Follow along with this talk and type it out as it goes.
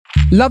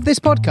Love this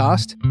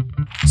podcast?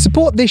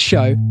 Support this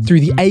show through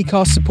the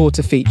Acast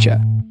supporter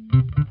feature.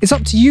 It's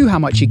up to you how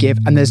much you give,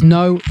 and there's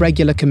no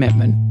regular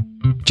commitment.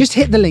 Just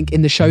hit the link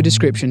in the show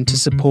description to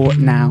support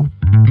now.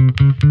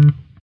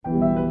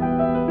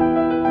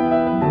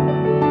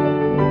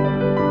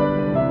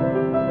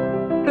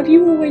 Have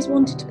you always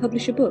wanted to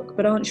publish a book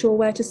but aren't sure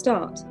where to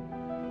start?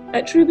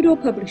 At Troubadour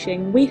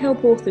Publishing, we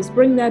help authors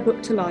bring their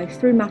book to life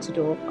through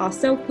Matador, our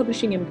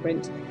self-publishing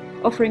imprint,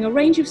 offering a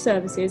range of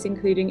services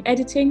including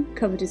editing,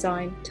 cover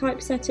design,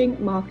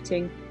 typesetting,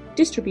 marketing,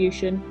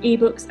 distribution,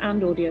 ebooks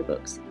and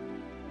audiobooks.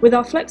 With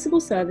our flexible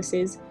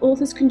services,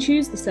 authors can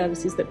choose the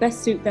services that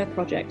best suit their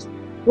project,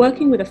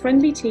 working with a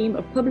friendly team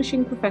of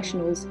publishing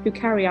professionals who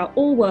carry out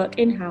all work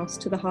in-house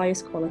to the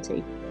highest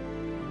quality.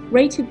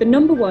 Rated the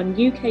 #1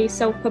 UK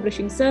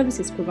self-publishing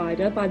services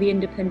provider by the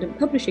Independent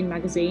Publishing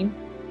magazine,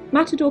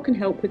 Matador can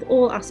help with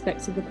all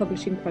aspects of the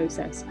publishing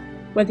process,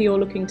 whether you're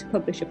looking to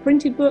publish a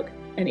printed book,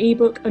 an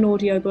ebook, an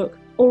audiobook,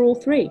 or all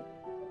three.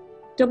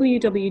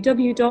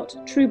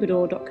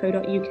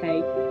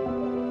 www.troubadour.co.uk.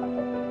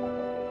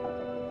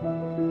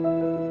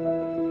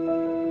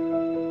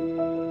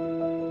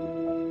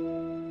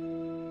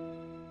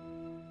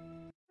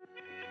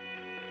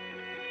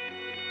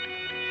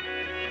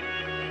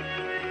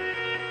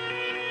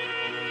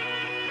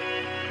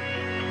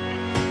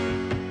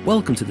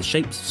 Welcome to The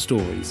Shapes of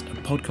Stories, a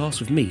podcast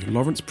with me,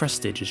 Lawrence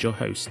Prestige, as your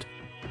host.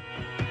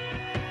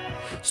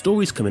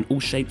 Stories come in all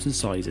shapes and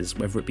sizes,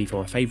 whether it be from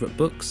our favourite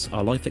books,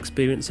 our life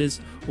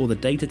experiences, or the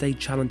day-to-day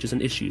challenges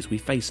and issues we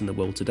face in the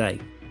world today.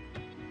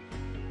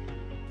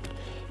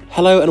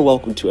 Hello and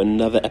welcome to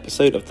another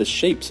episode of The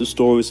Shapes of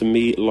Stories with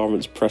me,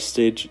 Lawrence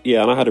Prestige.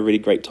 Yeah, and I had a really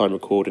great time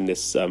recording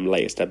this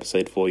latest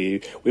episode for you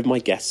with my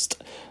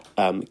guest,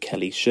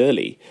 Kellie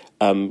Shirley.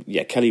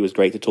 Kellie was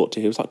great to talk to.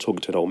 It was like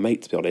talking to an old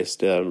mate, to be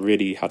honest.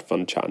 Really had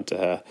fun chatting to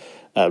her.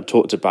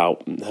 Talked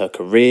about her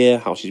career,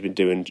 how she's been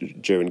doing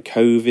during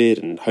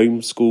COVID and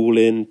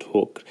homeschooling,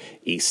 talked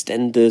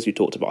EastEnders. We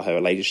talked about her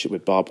relationship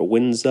with Barbara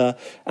Windsor,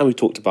 and we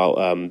talked about,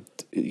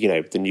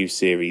 the new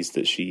series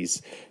that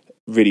she's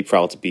really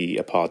proud to be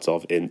a part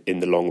of in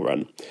the long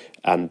run.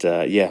 And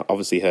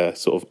obviously her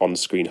sort of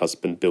on-screen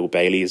husband, Bill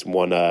Bailey, has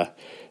won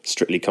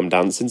Strictly Come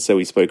Dancing, so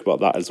we spoke about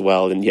that as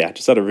well. And yeah,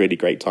 just had a really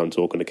great time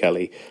talking to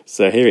Kellie.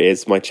 So here it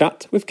is, my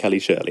chat with Kellie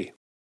Shirley.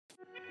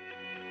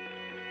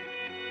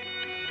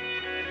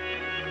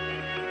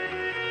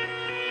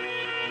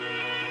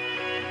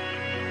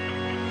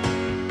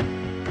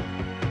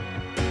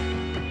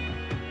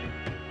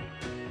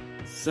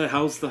 So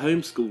how's the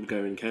homeschool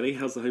going, Kellie?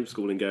 How's the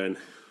homeschooling going?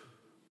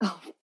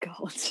 Oh,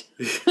 God.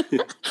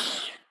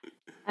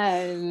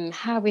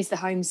 How is the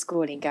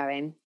homeschooling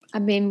going? I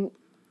mean,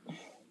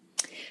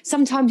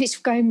 sometimes it's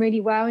going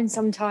really well and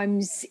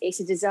sometimes it's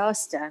a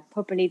disaster.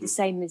 Probably the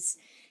same as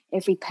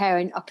every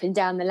parent up and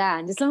down the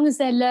land. As long as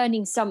they're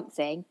learning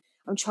something,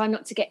 I'm trying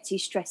not to get too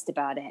stressed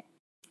about it.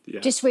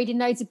 Yeah. Just reading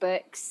loads of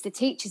books. The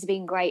teachers have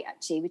been great,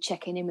 actually, with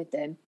checking in with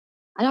them.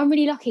 And I'm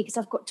really lucky because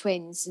I've got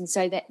twins, and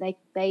so that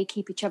they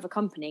keep each other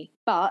company.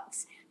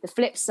 But the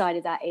flip side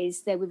of that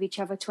is they're with each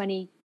other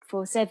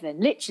 24/7.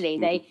 Literally,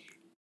 they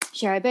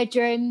share a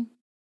bedroom,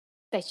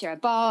 they share a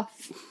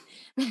bath.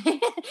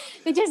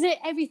 They just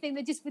everything.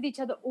 They're just with each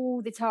other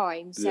all the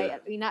time. So I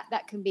mean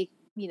that can be,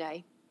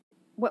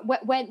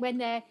 when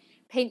they're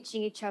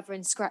pinching each other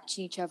and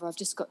scratching each other, I've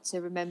just got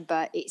to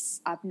remember it's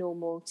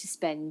abnormal to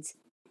spend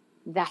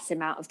that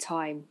amount of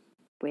time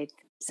with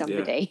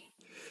somebody.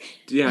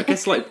 Yeah, I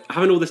guess like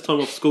having all this time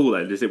off school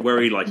then, does it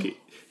worry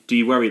do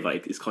you worry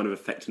like it's kind of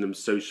affecting them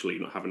socially,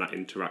 not having that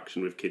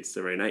interaction with kids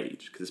their own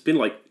age? Because it's been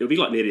it'll be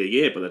like nearly a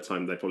year by the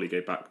time they probably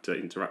go back to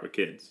interact with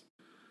kids.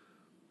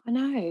 I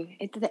know.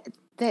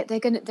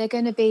 They're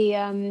gonna be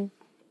I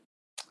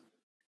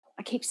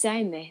keep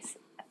saying this,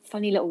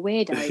 funny little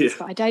weirdos,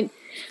 but I don't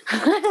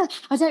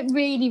I don't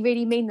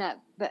really mean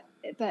that. But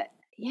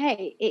yeah,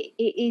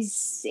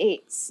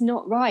 it's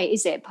not right,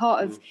 is it?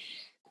 Part of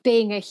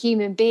being a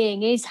human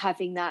being is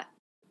having that,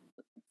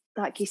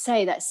 like you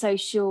say, that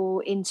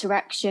social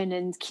interaction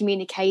and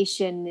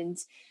communication, and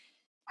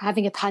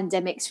having a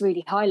pandemic's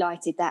really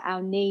highlighted that,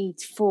 our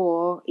need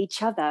for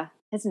each other,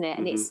 hasn't it?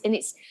 And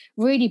it's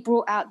really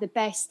brought out the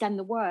best and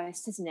the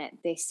worst, hasn't it,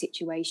 this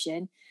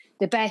situation?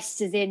 The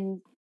best as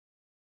in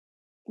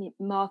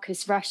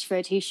Marcus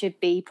Rashford, who should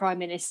be Prime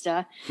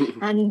Minister,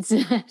 and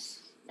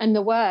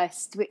the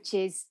worst, which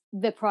is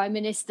the Prime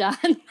Minister.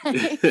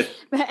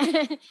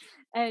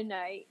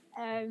 I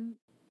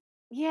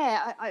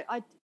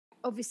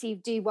obviously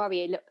do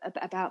worry a lot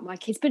about my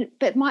kids,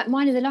 but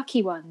mine are the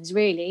lucky ones,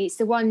 really. It's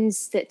the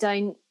ones that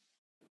don't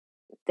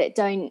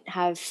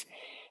have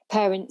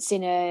parents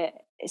in a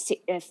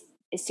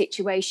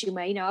situation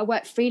where, I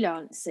work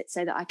freelance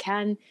so that I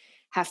can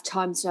have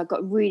time. So I've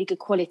got really good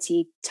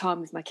quality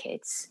time with my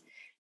kids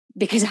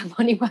because I'm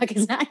only working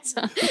as an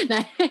actor.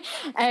 No.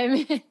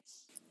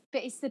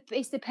 But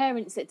it's the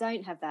parents that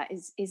don't have that,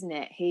 isn't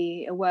it?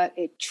 Who are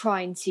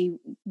trying to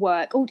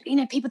work, or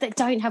people that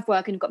don't have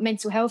work and have got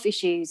mental health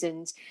issues,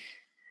 and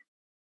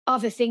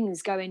other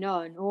things going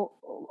on,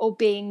 or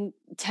being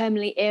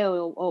terminally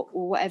ill, or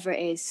whatever it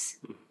is.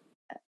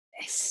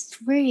 It's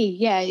really,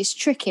 it's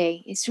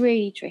tricky. It's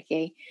really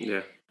tricky.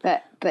 Yeah.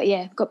 But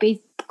yeah, got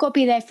to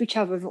be there for each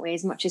other, haven't we,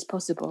 as much as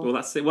possible. Well,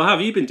 that's it. Well, how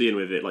have you been dealing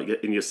with it, like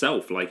in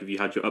yourself? Like, have you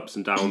had your ups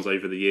and downs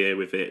over the year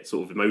with it,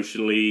 sort of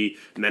emotionally,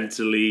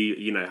 mentally?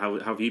 You know, how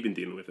have you been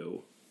dealing with it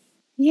all?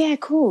 Yeah,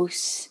 of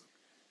course.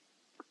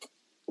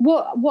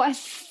 What I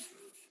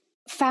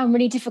found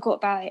really difficult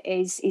about it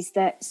is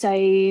that, so at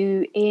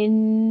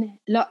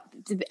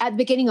the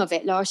beginning of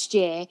it last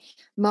year,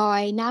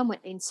 my nan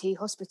went into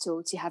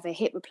hospital to have a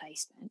hip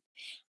replacement,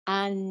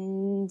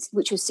 and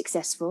which was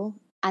successful.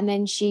 And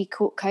then she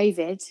caught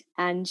COVID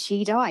and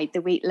she died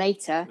the week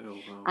later. Oh,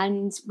 wow.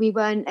 And we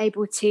weren't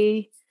able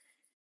to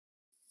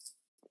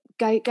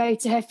go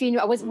to her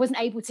funeral. I wasn't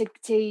able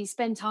to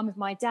spend time with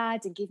my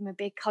dad and give him a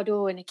big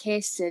cuddle and a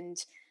kiss, and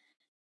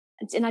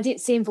I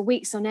didn't see him for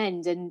weeks on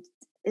end.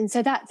 And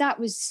so that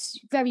was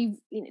very,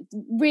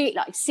 really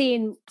like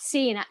seeing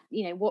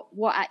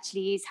what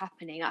actually is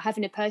happening, like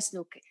having a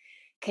personal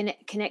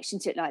connection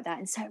to it like that.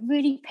 And so it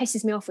really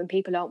pisses me off when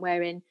people aren't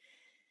wearing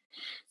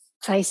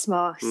face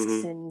masks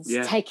and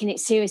taking it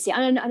seriously.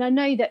 And I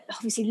know that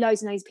obviously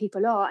loads and loads of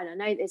people are, and I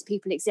know there's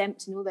people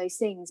exempt and all those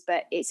things,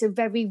 but it's a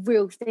very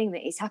real thing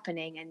that is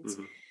happening. And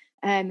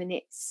and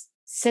it's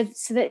so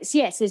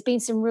there's been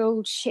some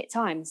real shit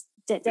times,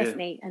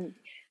 definitely. And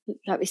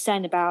like we're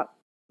saying about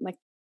my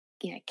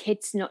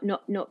kids not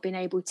being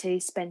able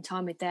to spend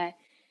time with their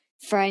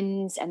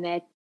friends and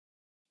their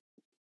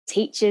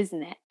teachers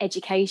and their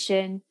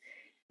education,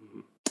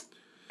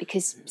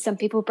 because some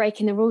people are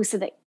breaking the rules so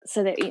that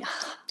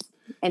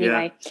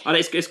anyway. Yeah. And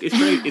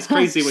it's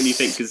crazy when you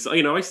think, because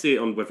I see it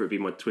on, whether it be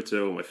my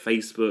Twitter or my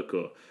Facebook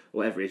or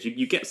whatever it is,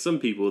 you get some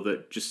people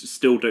that just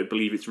still don't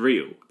believe it's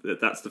real.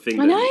 That's the thing.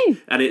 I know.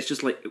 And it's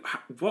just like,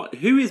 what?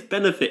 Who is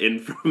benefiting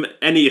from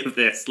any of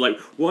this? Like,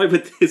 why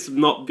would this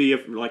not be a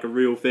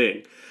real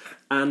thing?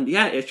 And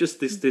yeah, it's just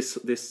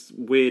this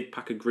weird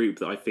pack of group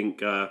that I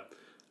think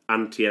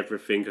anti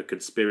everything, a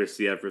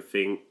conspiracy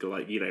everything.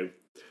 Like,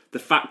 the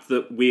fact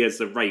that we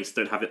as a race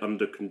don't have it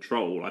under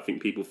control, I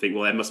think people think,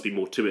 well, there must be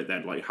more to it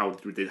then. Like, how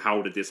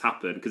did this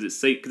happen? Because it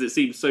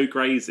seems so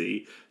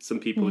crazy. Some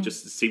people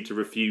just seem to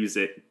refuse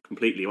it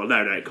completely. Well,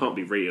 no, it can't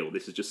be real.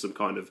 This is just some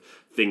kind of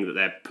thing that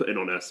they're putting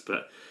on us.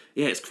 But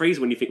yeah, it's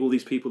crazy when you think all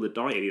these people are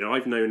dying.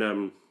 I've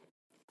known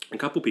a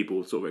couple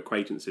people, sort of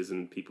acquaintances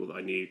and people that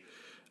I knew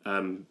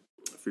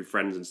through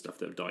friends and stuff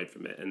that have died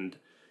from it. And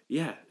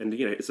yeah, and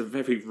it's a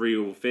very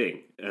real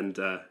thing. And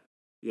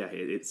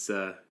it's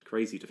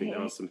crazy to think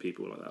there are some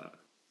people like that.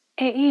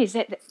 It is.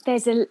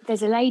 There's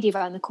a lady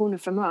around the corner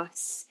from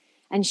us,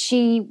 and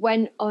she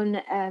went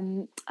on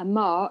a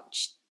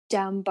march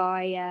down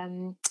by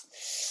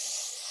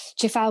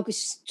Trafalgar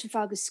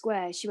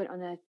Square. She went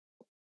on a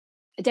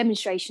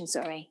demonstration,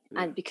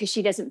 and because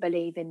she doesn't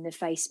believe in the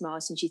face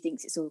mask and she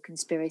thinks it's all a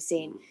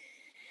conspiracy. And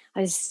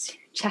I was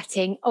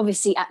chatting,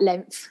 obviously at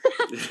length,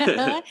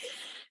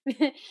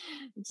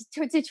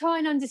 to try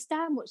and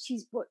understand what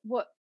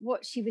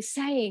she was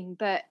saying,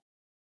 but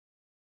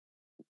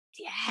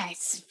yeah,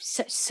 it's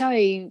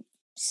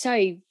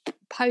so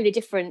polar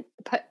different.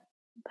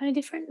 Polar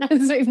different?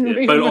 That's not even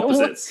really polar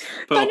opposites.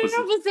 Polar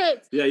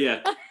opposites.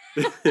 Yeah.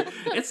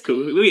 It's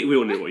cool. We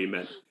all knew what you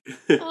meant.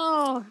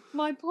 Oh,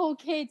 my poor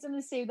kids,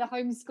 honestly, they're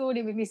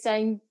homeschooling with me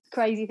saying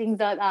crazy things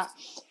like that.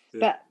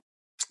 Yeah.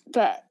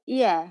 But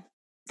yeah,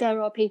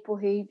 there are people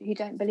who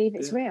don't believe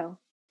it's real.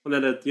 And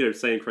then they're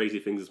saying crazy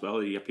things as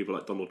well. You have people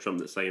like Donald Trump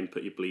that saying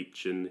put your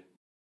bleach and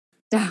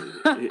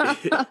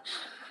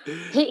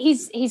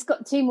he's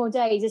got 2 more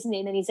days, isn't he?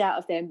 And then he's out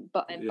of them.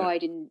 But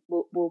Biden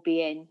will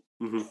be in.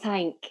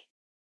 Thank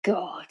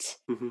God.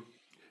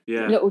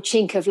 Yeah, little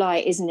chink of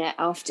light, isn't it?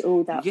 After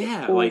all that,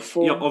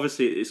 awful.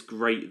 Obviously it's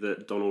great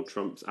that Donald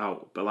Trump's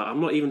out, but I'm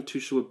not even too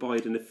sure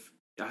Biden.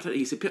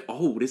 He's a bit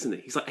old, isn't he?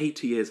 He's like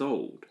 80 years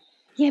old.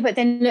 Yeah, but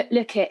then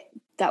look at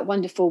that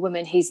wonderful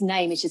woman whose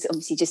name is just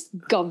obviously just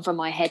gone from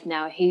my head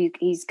now.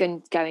 He's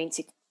going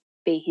to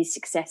be his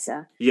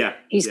successor. Yeah,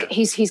 he's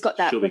got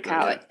that book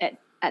out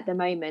at the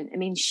moment. I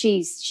mean,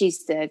 she's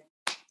the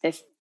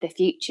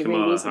future,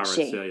 Kamala really, isn't Harris,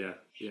 she?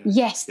 Yeah.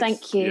 Yes,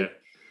 thank you.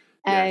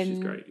 Yeah, she's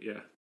great. Yeah.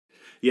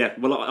 Yeah,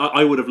 well,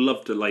 I would have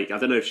loved to, I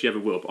don't know if she ever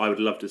will, but I would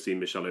love to see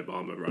Michelle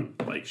Obama run.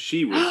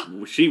 She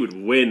would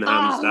win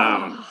hands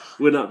down.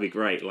 Wouldn't that be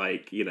great?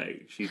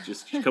 She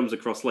comes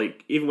across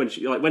even when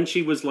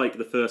she was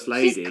the first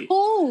lady. She's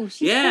cool.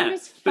 She's cool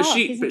as fuck,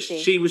 but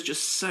she was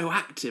just so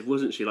active,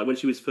 wasn't she? Like when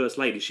she was first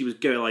lady, she was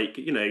going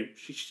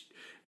she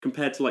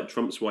compared to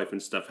Trump's wife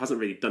and stuff, hasn't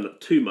really done it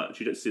too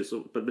much. You don't see her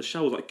but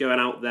Michelle was going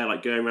out there,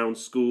 going around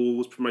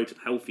schools, promoting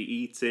healthy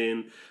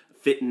eating,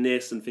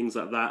 fitness, and things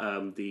like that.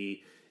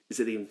 Is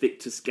it the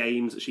Invictus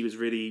Games that she was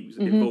really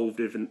involved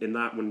in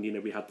that when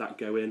we had that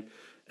going?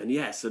 And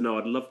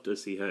I'd love to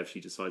see her if she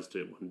decides to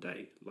do it one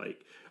day.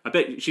 I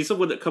bet she's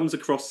someone that comes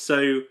across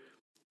so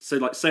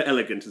so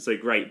elegant and so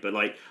great, but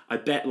like I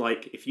bet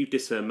like if you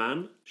diss her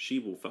man, she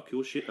will fuck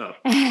your shit up.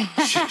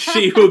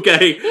 she will go.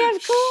 Yeah,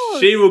 of course.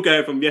 She will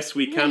go from yes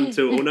we can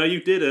to no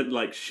you didn't.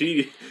 Like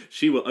she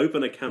will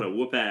open a can of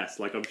whoop ass.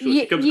 Like I'm sure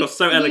she comes across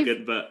so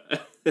elegant,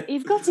 but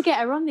you've got to get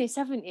her on this,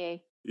 haven't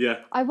you? Yeah.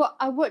 I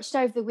watched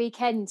over the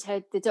weekend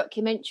the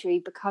documentary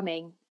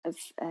Becoming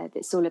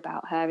that's all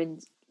about her,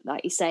 and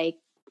like you say,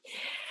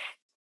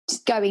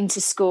 going to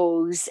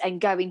schools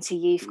and going to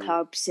youth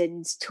clubs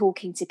and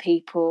talking to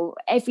people,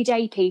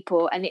 everyday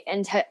people,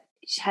 and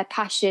her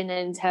passion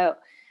and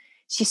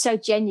she's so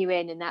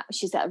genuine, and that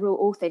she's that real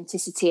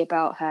authenticity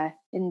about her,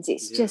 and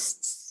it's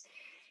just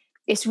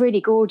it's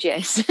really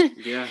gorgeous.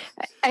 Yeah.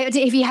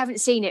 If you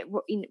haven't seen it,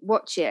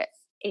 watch it.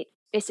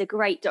 It's a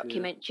great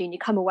documentary, and you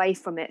come away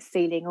from it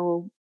feeling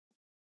all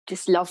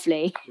just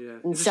lovely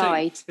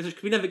inside.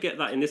 We never get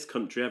that in this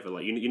country ever.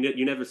 Like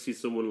you never see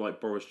someone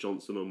like Boris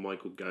Johnson or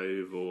Michael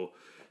Gove or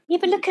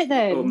but look at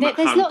them. Or Matt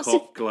There's Hancock, lots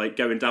of like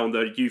going down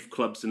the youth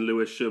clubs in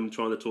Lewisham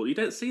trying to talk. You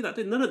don't see that,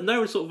 do you?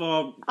 No sort of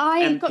our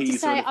I've MPs got to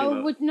say, I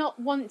like would not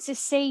want to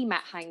see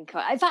Matt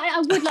Hancock. In fact, I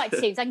would like to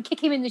see him. So I can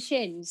kick him in the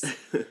shins,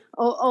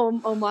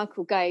 or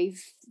Michael Gove.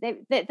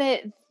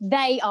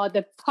 They are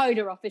the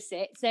polar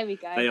opposites. There we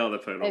go. They are the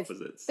polar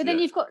opposites. But then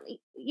you've got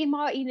your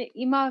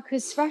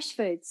Marcus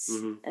Rashfords,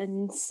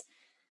 and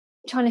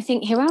trying to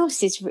think who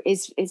else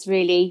is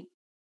really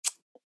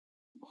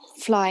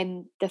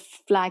flying the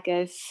flag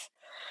of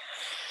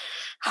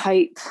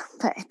hope.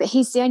 But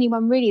he's the only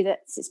one really that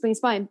springs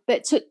to mind.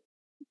 But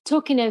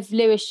talking of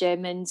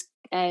Lewisham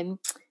and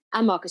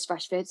Marcus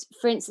Rashford,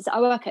 for instance,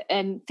 I work at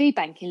Food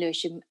Bank in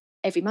Lewisham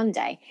every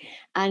Monday,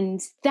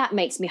 and that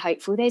makes me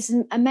hopeful. There's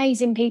some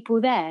amazing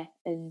people there,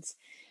 and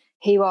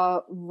who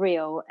are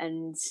real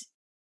and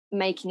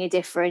making a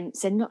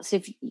difference, and lots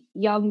of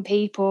young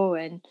people.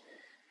 And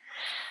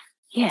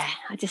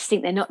I just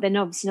think they're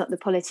obviously not the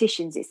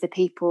politicians, it's the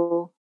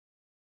people.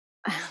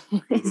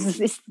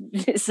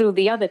 It's all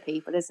the other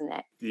people, isn't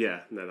it?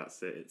 Yeah, no,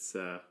 that's it. It's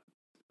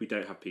we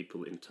don't have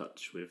people in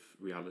touch with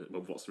reality,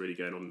 well, what's really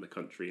going on in the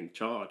country in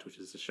charge, which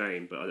is a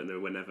shame. But I don't know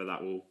whenever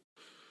that will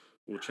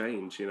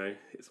change. You know,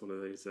 it's one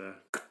of those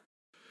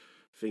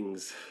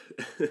things.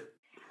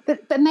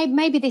 But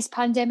maybe this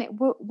pandemic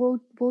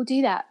will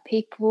do that.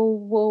 People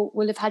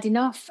will have had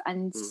enough,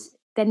 and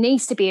there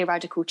needs to be a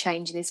radical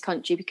change in this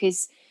country,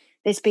 because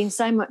there's been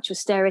so much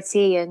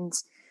austerity and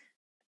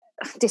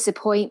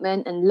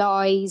disappointment and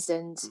lies,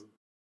 and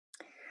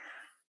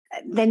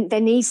then there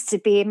needs to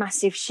be a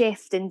massive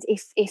shift. And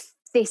if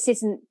this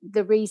isn't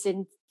the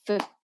reason for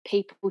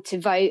people to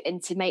vote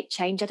and to make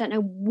change, I don't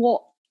know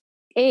what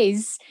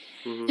is.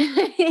 Well,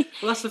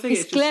 that's the thing.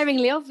 It's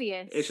glaringly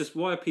obvious. It's just,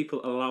 why are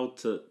people allowed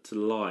to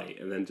lie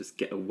and then just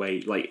get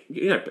away? Like,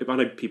 you know, I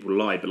know people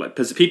lie, but like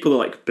people are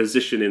like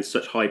positioned in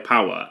such high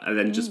power, and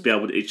then just be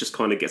able to, it just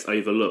kind of gets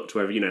overlooked,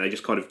 wherever, you know, they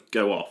just kind of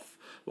go off.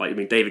 Like, I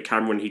mean, David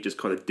Cameron, he just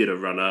kind of did a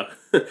runner.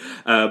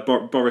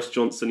 Boris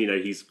Johnson, you know,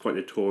 he's quite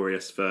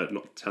notorious for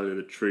not telling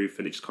the truth,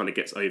 and it just kind of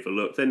gets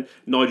overlooked. Then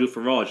Nigel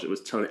Farage, that was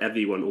telling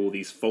everyone all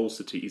these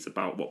falsities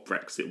about what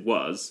Brexit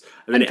was,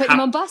 and then put them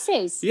on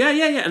buses. Yeah.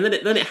 And then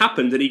it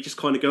happened, and he just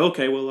kind of go,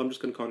 okay, well, I'm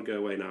just going to kind of go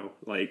away now,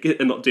 like,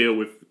 and not deal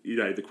with, you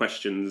know, the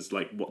questions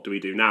like, what do we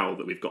do now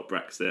that we've got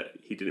Brexit?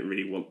 He didn't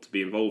really want to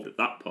be involved at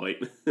that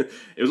point. It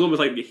was almost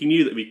like he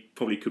knew that we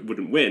probably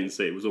wouldn't win,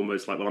 so it was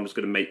almost like, well, I'm just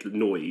going to make the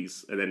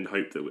noise and then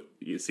hope that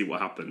you see what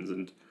happens.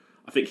 And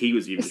I think he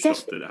was even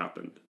shocked that it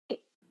happened.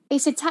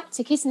 It's a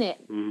tactic, isn't it?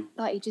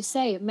 Like you just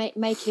say,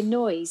 making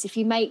noise. If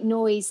you make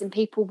noise, then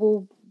people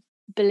will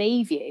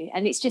believe you,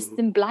 and it's just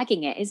them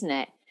blagging it, isn't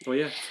it? Oh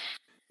yeah.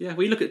 Yeah,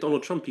 well, you look at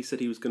Donald Trump. He said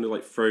he was going to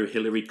like throw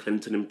Hillary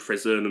Clinton in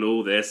prison and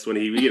all this, when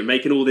he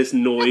making all this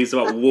noise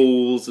about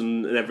walls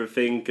and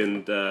everything,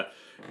 and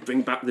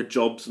bring back the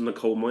jobs and the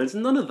coal mines.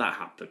 None of that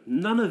happened.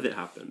 None of it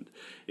happened.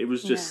 It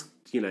was just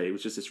it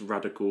was just this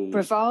radical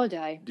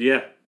bravado.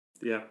 Yeah.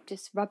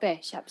 Just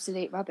rubbish,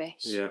 absolute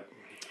rubbish.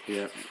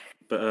 Yeah.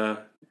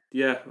 But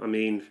I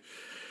mean,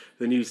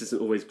 the news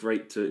isn't always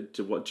great to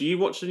watch. Do you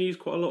watch the news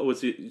quite a lot, or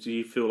do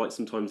you feel like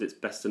sometimes it's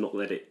best to not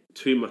let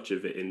too much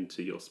of it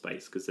into your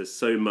space, because there's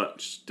so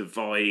much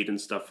divide and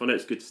stuff? I know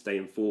it's good to stay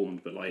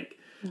informed, but like,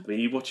 I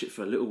mean, you watch it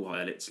for a little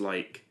while, it's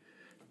like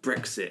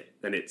Brexit,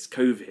 then it's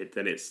COVID,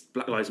 then it's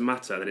Black Lives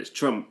Matter, then it's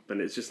Trump,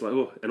 and it's just like,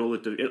 oh, and all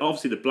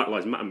obviously the Black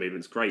Lives Matter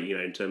movement's great, you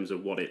know, in terms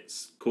of what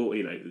it's called,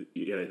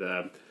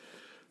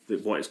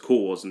 what it's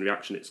caused and the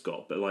reaction it's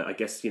got, but like, I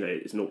guess, you know,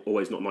 it's not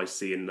always not nice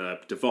seeing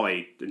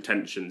divide and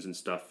tensions and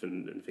stuff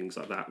and things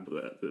like that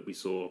we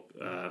saw,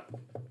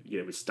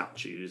 with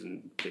statues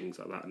and things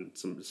like that, and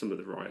some of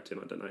the rioting.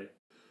 I don't know.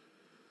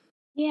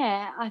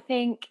 Yeah, I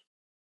think,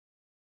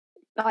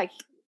 like,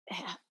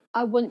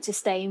 I want to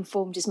stay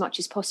informed as much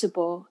as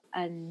possible,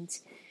 and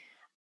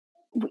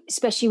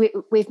especially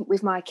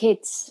with my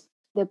kids,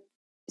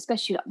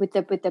 especially with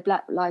the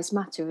Black Lives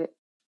Matter.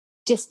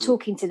 Just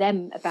talking to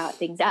them about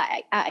things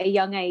at a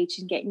young age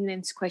and getting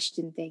them to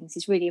question things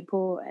is really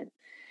important.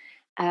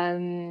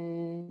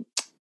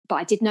 But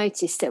I did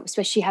notice that,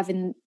 especially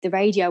having the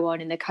radio on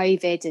and the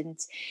COVID, and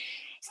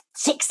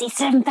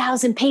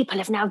 67,000 people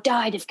have now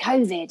died of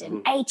COVID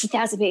and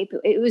 80,000 people.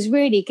 It was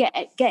really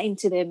getting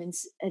to them.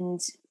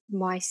 And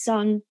my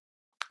son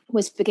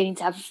was beginning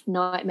to have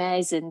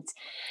nightmares and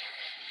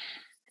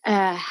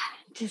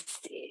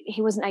just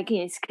he wasn't like,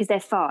 because they're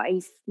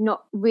 5,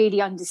 not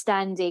really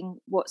understanding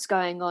what's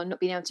going on, not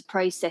being able to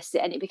process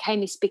it. And it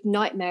became this big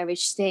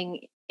nightmarish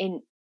thing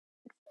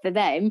for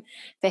them,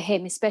 for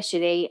him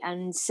especially.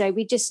 And so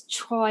we just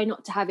try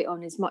not to have it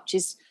on as much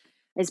as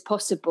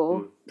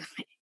possible.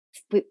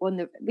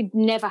 We'd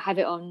never have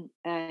it on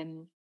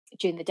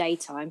during the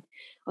daytime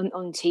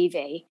on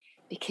TV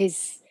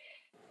because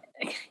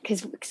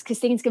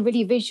things get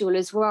really visual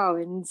as well,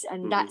 and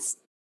that's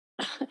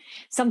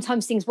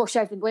sometimes things wash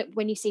over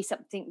when you see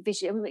something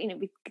visual,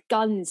 with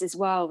guns as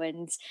well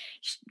and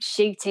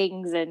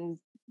shootings and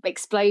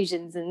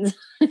explosions, and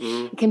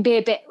it can be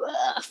a bit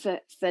for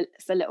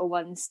little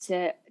ones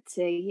to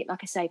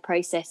like I say,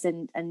 process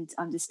and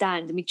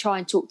understand. And we try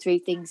and talk through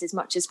things as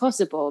much as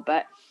possible,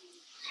 but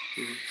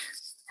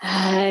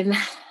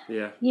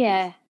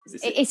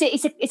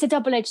it's a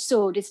double-edged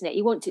sword, isn't it?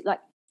 You want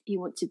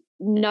to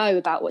know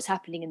about what's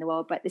happening in the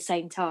world, but at the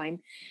same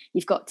time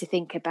you've got to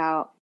think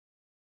about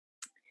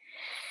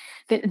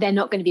that they're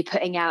not going to be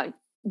putting out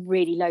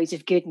really loads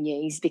of good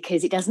news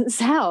because it doesn't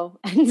sell.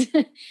 And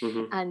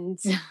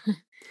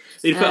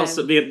Need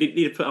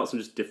to put out some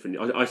just different.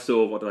 I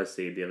saw, what did I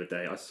see the other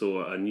day? I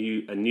saw a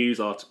news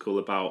article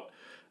about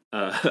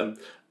a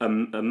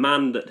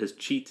man that has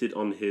cheated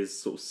on his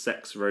sort of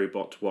sex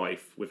robot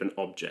wife with an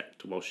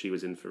object while she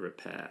was in for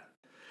repair.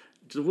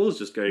 The world's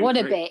just going. What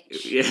a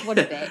bitch! Yeah. What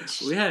a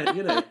bitch!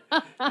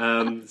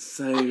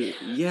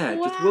 Yeah,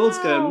 just world's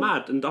going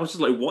mad, and I was just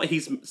like, "What?"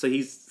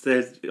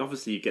 There's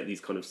obviously you get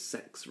these kind of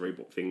sex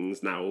robot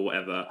things now or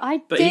whatever. I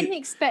didn't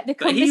expect the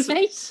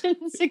conversation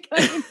to go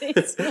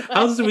this way.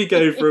 How does we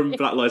go from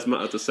Black Lives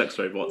Matter to sex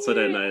robots? I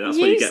don't know. That's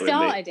what you get with me. You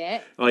started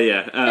it. Oh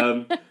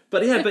yeah.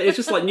 But it's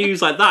just like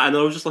news like that, and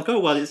I was just like, oh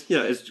well, it's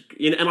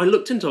and I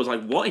looked into it, I was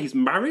like, what? He's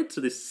married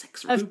to this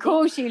sex robot? Of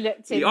course you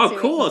looked into it. Yeah, of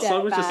course. I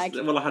was I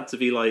had to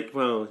be like,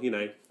 well,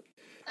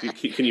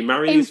 can you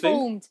marry these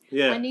things?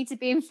 Yeah. I need to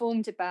be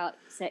informed about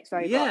sex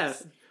robots. Yeah.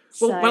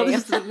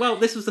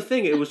 This was the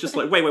thing. It was just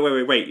like, wait.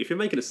 If you're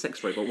making a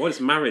sex robot, why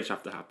does marriage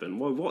have to happen?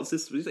 What's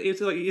this?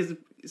 It's like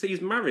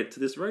he's married to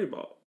this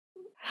robot.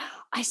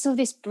 I saw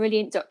this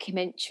brilliant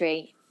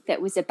documentary that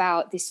was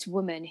about this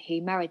woman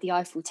who married the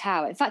Eiffel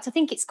Tower. In fact, I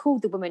think it's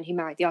called The Woman Who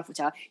Married the Eiffel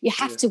Tower. You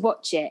have to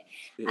watch it.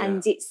 Yeah.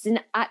 And it's an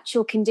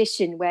actual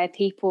condition where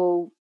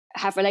people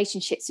have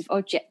relationships with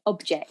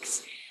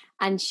objects.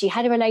 And she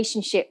had a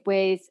relationship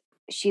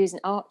she was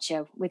an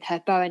archer with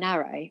her bow and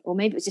arrow, or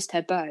maybe it was just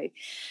her bow.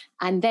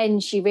 And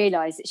then she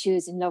realised that she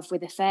was in love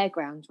with a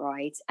fairground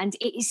ride. And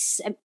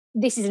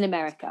this is in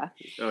America.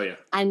 Oh, yeah.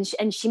 And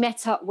she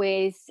met up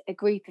with a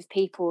group of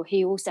people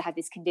who also had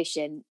this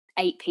condition,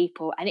 8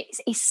 people, and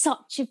it's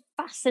such a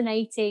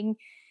fascinating.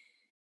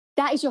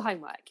 That is your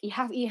homework. You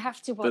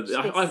have to watch.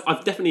 But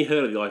I've definitely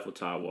heard of the Eiffel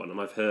Tower one, and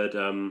I've heard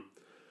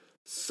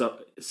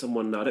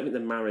someone. I don't think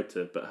they're married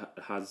to,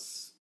 but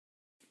has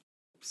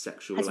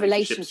sexual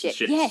relationships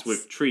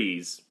with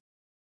trees.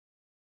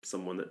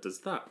 Someone that does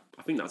that.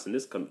 I think that's in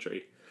this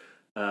country.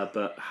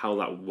 But how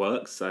that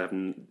works, I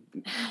haven't.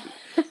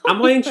 Am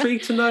I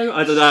intrigued to know?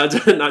 I don't know. I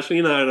don't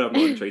actually know. No, I'm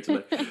not intrigued to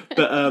know.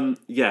 But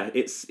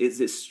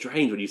it's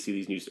strange when you see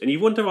these news, and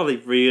you wonder, are they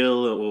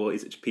real, or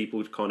is it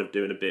people kind of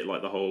doing a bit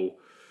like the whole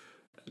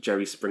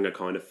Jerry Springer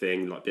kind of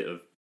thing, like a bit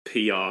of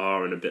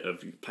PR and a bit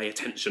of pay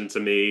attention to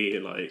me,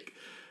 like.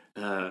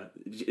 Have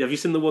you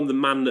seen the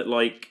man that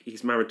like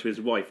he's married to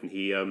his wife and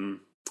he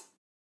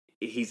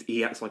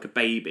acts like a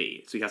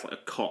baby, so he has like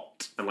a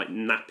cot and like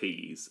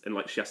nappies, and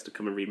like she has to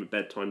come and read him a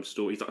bedtime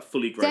story. He's like a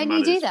fully grown man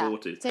in his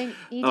 40s. Don't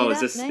you do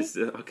that?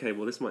 No? Okay,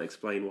 well this might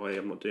explain why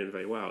I'm not doing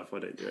very well if I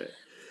don't do it.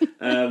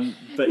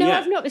 But no, yeah,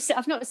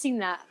 I've not seen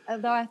that.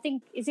 Although I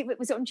think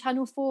was it on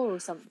Channel 4 or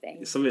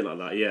something? Something like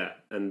that, yeah.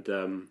 And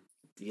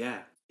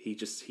he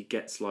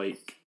gets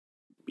like.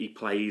 He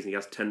plays and he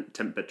has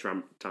temper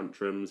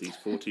tantrums. He's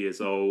 40 years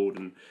old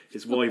and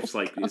his wife's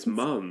like his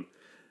mum.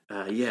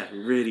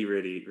 Really,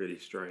 really, really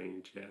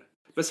strange. Yeah,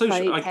 but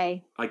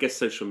I guess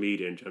social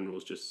media in general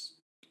is just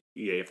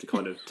you have to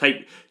kind of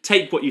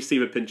take what you see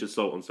with a pinch of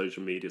salt on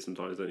social media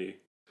sometimes, don't you?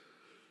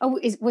 Oh,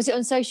 was it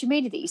on social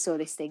media that you saw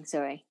this thing?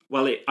 Sorry.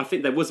 Well, I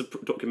think there was a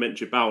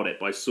documentary about it,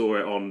 but I saw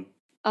it on.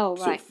 Oh,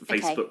 right. Sort of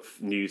Facebook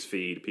news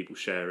feed, people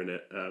sharing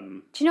it.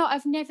 Do you know,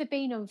 I've never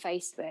been on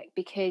Facebook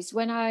because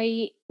when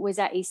I was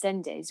at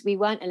EastEnders, we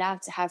weren't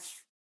allowed to have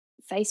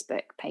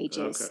Facebook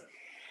pages. Okay.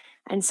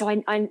 And so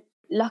I've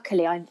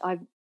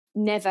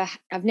never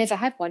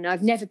had one.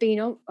 I've never been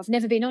on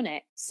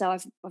it. So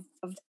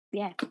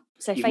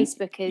So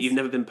Facebook is. You've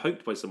never been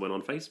poked by someone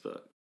on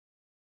Facebook?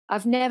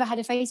 I've never had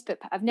a Facebook.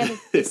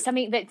 It's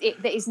something that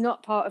is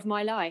not part of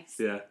my life.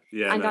 Yeah.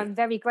 And I'm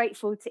very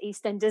grateful to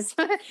EastEnders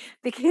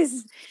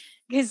because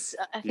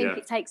I think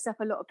it takes up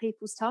a lot of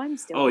people's time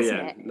still, doesn't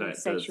it? No,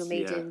 social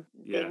media and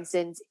things.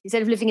 And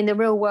instead of living in the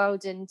real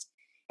world and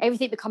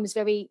everything becomes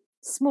very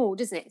small,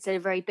 doesn't it? Instead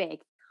of very big.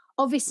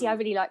 Obviously, I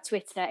really like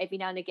Twitter every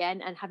now and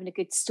again, and having a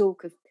good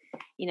stalk of,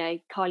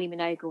 Kylie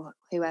Minogue or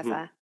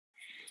whoever.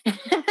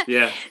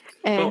 Yeah.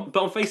 But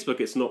on Facebook,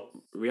 it's not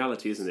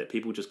reality, isn't it?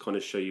 People just kind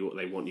of show you what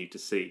they want you to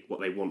see, what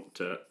they want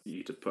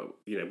you to put, what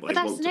they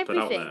want to put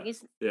out there.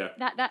 Yeah.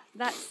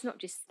 That's not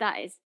just that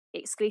is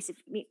exclusive.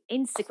 I mean,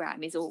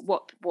 Instagram is all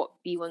what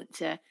you want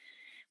to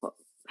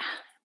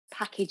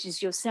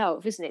packages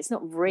yourself, isn't it? It's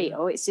not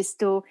real. It's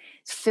just all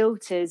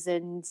filters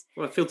and.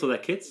 Well, I filter their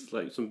kids,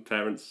 like some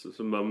parents,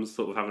 some mums,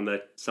 sort of having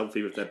their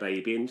selfie with their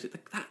baby, and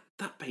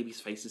that baby's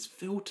face is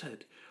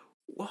filtered.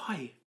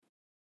 Why?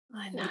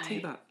 I know. Why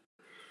do that?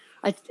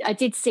 I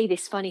did see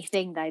this funny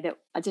thing though that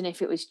I don't know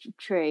if it was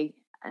true.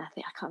 I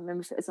can't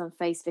remember if it was on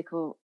Facebook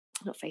or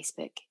not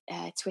Facebook,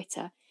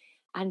 Twitter,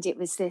 and it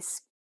was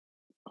this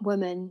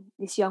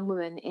young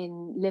woman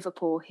in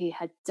Liverpool who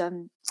had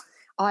done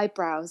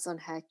eyebrows on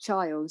her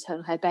child,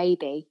 on her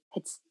baby,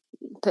 had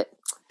put.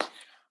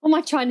 What am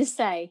I trying to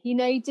say?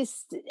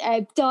 Just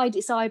dyed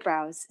its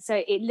eyebrows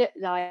so it looked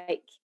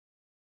like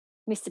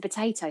Mr.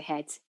 Potato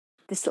Head,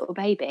 this little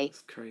baby.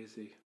 That's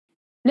crazy.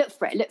 Look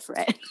for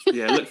it.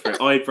 Yeah, look for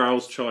it.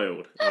 Eyebrows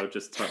child. I'll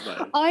just type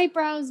that in.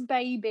 Eyebrows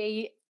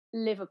baby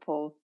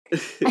Liverpool.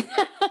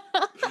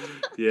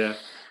 Yeah,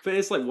 but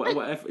it's like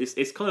whatever.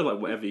 It's kind of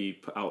like whatever you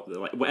put out,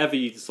 like whatever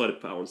you decide to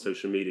put out on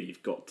social media,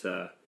 you've got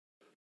to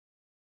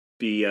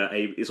be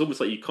it's almost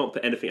like you can't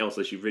put anything else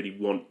unless you really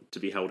want to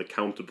be held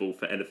accountable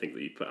for anything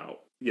that you put out.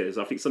 Yeah,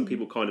 so I think some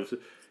people kind of.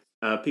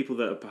 People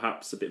that are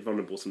perhaps a bit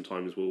vulnerable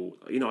sometimes will,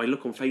 I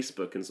look on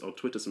Facebook and or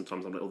Twitter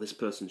sometimes, I'm like, this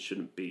person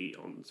shouldn't be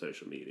on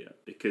social media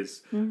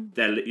because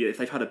if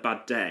they've had a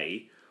bad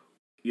day,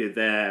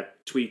 they're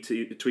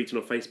tweeting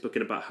on Facebook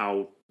and about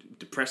how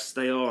depressed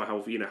they are,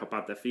 how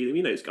bad they're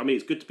feeling. It's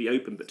good to be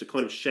open, but to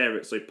kind of share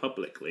it so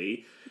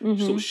publicly,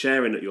 sort of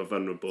sharing that you're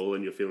vulnerable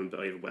and you're feeling a bit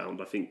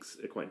overwhelmed, I think is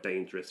a quite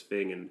dangerous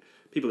thing. And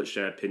people that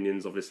share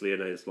opinions, obviously, I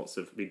know there's lots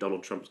of.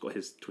 Donald Trump's got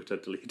his Twitter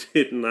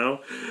deleted now.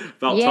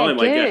 About time,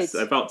 good. I guess.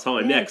 About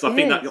time, yeah. Because I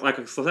think that, like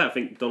I said, I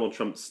think Donald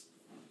Trump's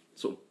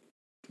sort of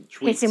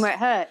tweets, hitting where it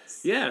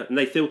hurts. Yeah, and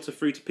they filter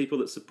through to people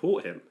that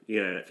support him.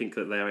 I think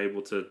that they are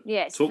able to.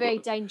 Yeah, it's a very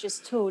dangerous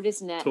tool,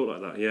 isn't it? Talk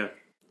like that, yeah.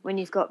 When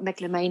you've got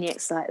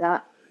megalomaniacs like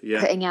that,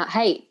 putting out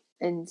hate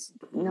and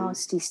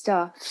nasty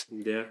stuff.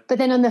 Yeah. But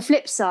then on the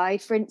flip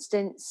side, for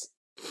instance,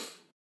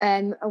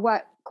 I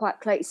work quite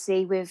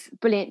closely with a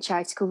brilliant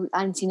charity called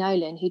Anti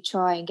Nolan, who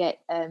try and get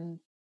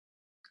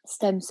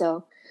stem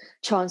cell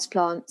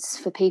transplants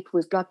for people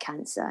with blood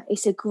cancer.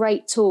 It's a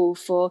great tool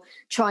for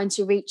trying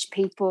to reach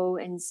people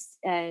and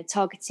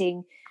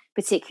targeting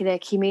particular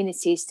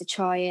communities to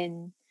try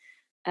and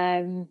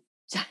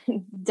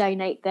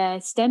donate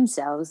their stem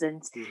cells.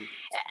 And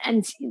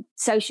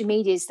social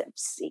media is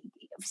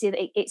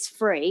obviously it's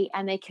free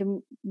and they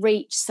can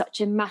reach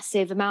such a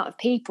massive amount of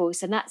people.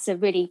 So that's a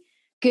really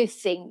good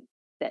thing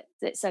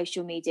that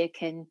social media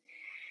can.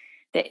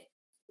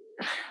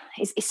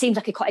 It seems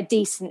like quite a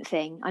decent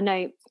thing. I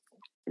know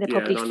they're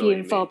probably few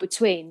and far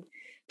between,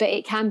 but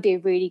it can be a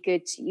really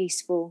good,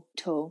 useful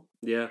tool.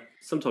 Yeah,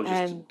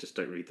 sometimes just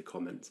don't read the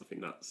comments. I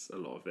think that's a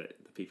lot of it.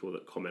 The people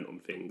that comment on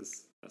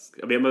things. I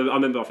remember.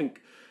 I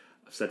think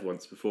I've said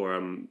once before.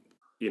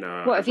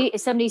 What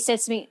if somebody said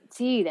something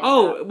to you then?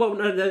 Oh well,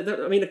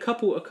 no. I mean, a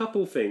couple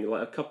of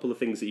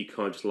things that you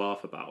kind of just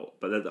laugh about.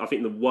 But I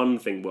think the one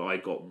thing where I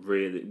got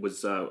really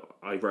was I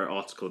wrote an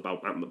article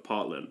about Ant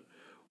McPartlin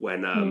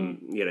when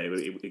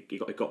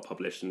it got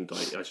published and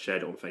I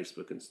shared it on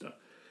Facebook and stuff.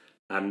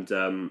 And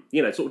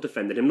sort of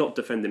defended him, not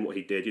defending what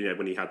he did.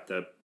 When he had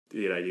the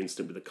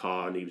incident with the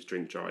car and he was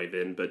drink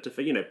driving, but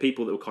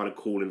people that were kind of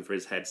calling for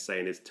his head,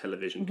 saying his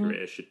television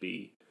career should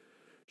be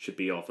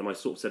off. And I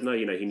sort of said, no,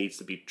 he needs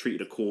to be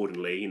treated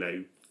accordingly.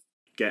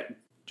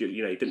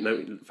 Didn't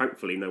know.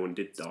 Thankfully, no one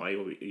did die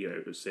or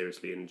was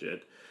seriously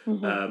injured.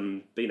 But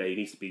he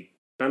needs to be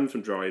banned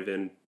from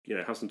driving.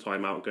 Have some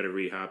time out, go to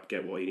rehab,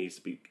 get what he needs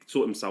to be,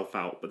 sort himself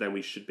out. But then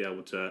we should be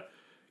able to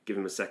give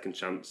him a second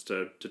chance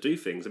to do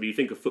things. I mean, you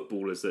think of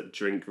footballers that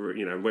drink. I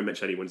won't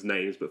mention anyone's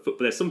names, but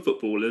there's some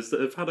footballers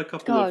that have had a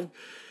couple of.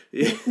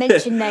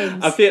 Mention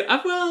names. A few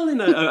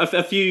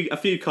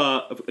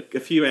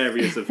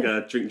areas of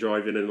drink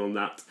driving and on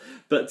that,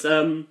 but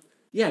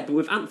but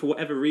with Ant, for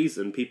whatever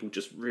reason, people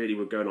just really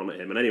were going on at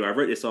him. And anyway, I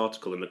wrote this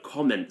article, and the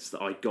comments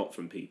that I got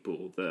from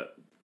people that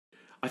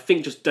I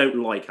think just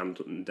don't like Ant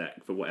and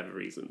Dec for whatever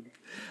reason,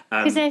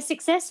 because they're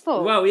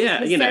successful. Well,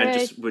 yeah,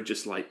 and were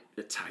just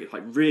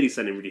really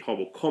sending really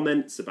horrible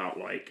comments about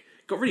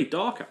got really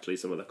dark actually,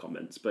 some of the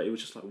comments, but it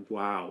was just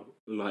wow.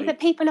 But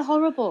people are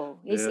horrible.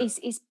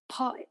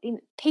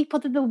 People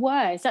are the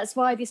worst. That's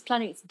why this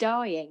planet's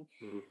dying.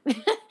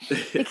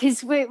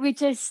 Because we're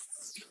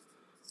just.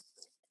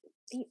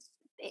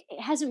 It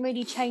hasn't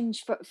really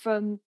changed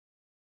from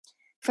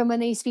when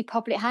there used to be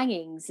public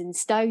hangings and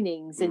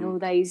stonings and all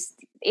those.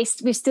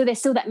 There's still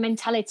that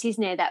mentality,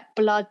 isn't there? That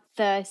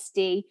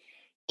bloodthirsty,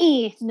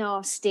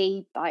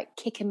 nasty,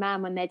 kick a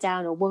man when they're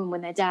down or a woman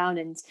when they're down,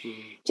 and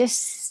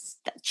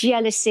just that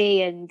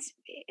jealousy, and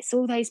it's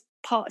all those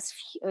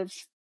parts of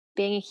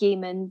being a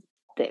human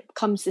that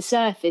comes to the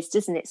surface,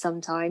 doesn't it?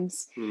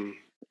 Sometimes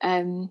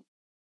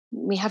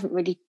we haven't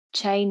really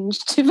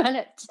changed,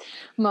 developed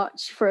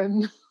much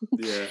from.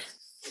 Yeah.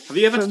 Have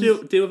you ever had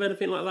to deal with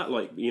anything like that?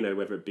 Like, you know,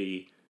 whether it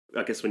be,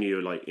 I guess, when you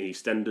were like in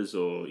EastEnders,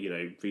 or, you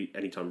know,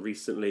 anytime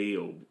recently,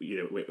 or, you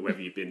know, whether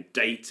you've been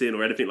dating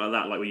or anything like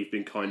that, like where you've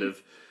been kind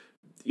of,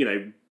 you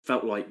know,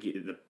 felt like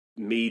the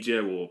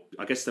media, or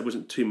I guess there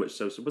wasn't too much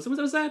social. Was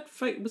there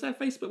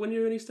Facebook when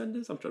you were in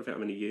EastEnders? I'm trying to think how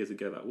many years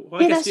ago that was.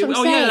 Well, yeah, that's what I'm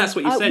saying. Yeah, that's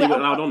what you said. You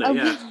weren't allowed on it.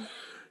 Yeah.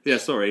 Yeah,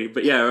 sorry,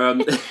 but yeah,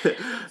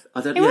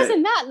 I don't. It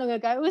wasn't that long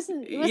ago. It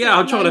wasn't yeah,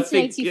 I'm trying to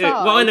think.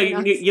 Yeah, well, I know.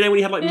 You know, when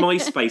you had like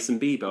MySpace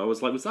and Bieber, I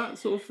was like, was that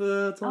sort of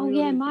the time? Oh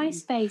yeah,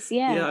 MySpace.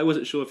 Yeah. Yeah, I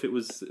wasn't sure if it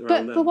was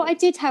around then. But what I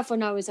did have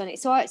when I was on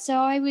it, I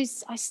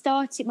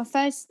started my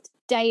first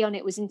day on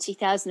it was in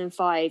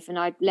 2005, and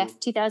I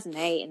left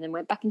 2008, and then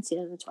went back in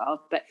 2012.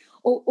 But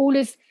all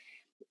of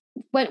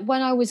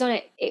when I was on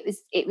it,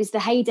 it was the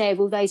heyday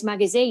of all those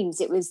magazines.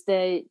 It was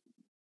the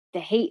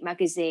Heat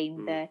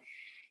magazine, the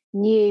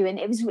New, and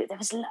there was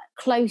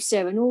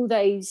Closer, and all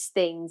those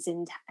things,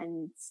 and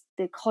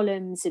the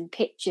columns and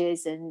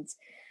pictures, and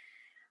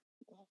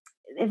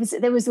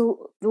there was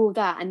all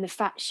that, and the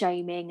fat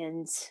shaming,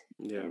 and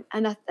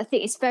I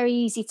think it's very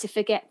easy to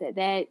forget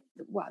that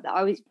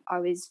I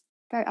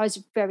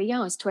was very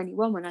young. I was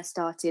 21 when I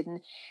started,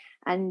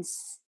 and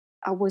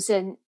I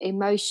wasn't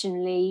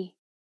emotionally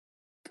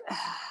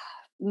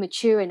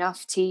mature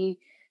enough to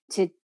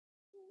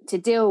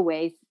deal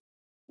with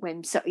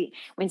when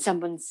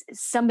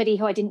somebody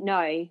who I didn't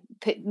know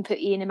put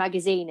you in a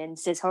magazine and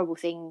says horrible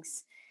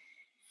things,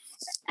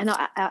 and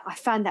I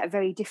found that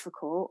very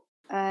difficult.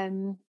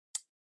 Not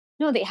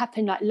that it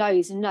happened like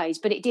loads and loads,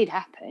 but it did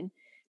happen.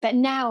 But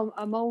now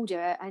I'm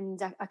older,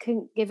 and I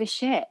couldn't give a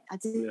shit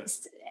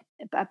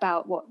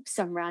about what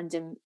some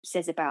random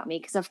says about me,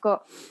 because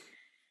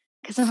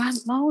I'm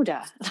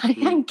older. I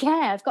don't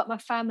care. I've got my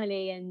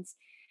family, and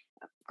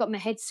I've got my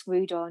head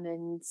screwed on,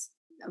 and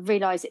I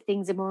realise that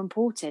things are more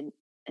important.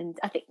 And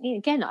I think,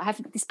 again, I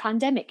have this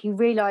pandemic, you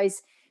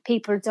realise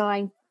people are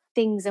dying,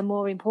 things are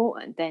more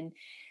important than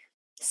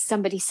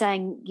somebody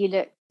saying you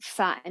look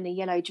fat in a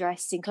yellow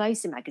dress in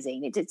Closer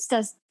magazine. It just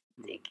does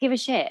give a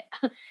shit.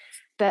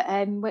 But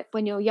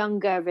when you're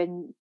younger,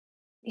 and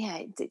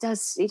it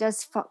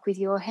does fuck with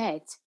your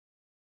head.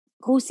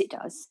 Of course it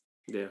does.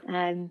 Yeah.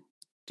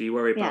 Do you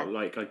worry about,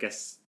 like, I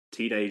guess,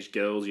 teenage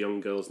girls,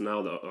 young girls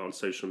now that are on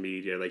social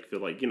media? They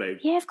feel like, you know...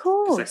 Yeah, of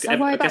course. I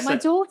worry about my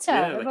daughter.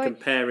 Yeah, they're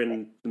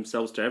comparing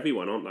themselves to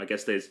everyone, aren't they? I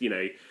guess there's, you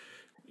know,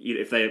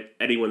 if they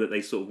anyone that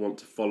they sort of want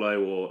to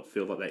follow or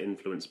feel like they're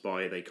influenced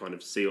by, they kind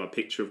of see a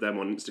picture of them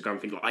on Instagram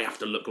and think, like, I have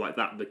to look like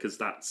that because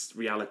that's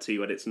reality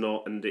when it's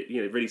not. And it,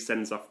 you know, it really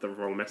sends off the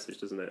wrong message,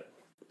 doesn't it?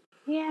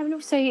 Yeah, and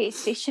also it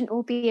shouldn't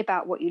all be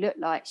about what you look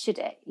like, should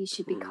it? You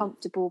should be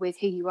comfortable with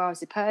who you are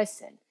as a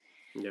person.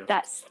 Yeah.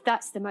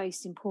 That's the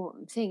most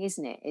important thing,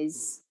 isn't it?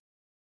 Is,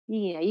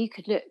 you know, you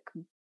could look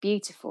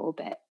beautiful,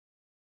 but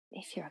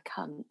if you're a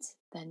cunt,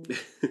 then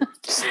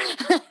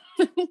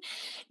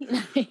you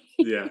know.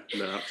 Yeah,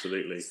 no,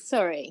 absolutely.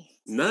 Sorry.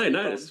 No,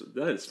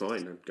 it's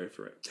fine. No, go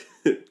for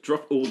it.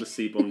 Drop all the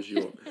C bombs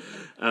you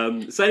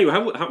want. So anyway,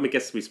 how I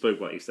guess we spoke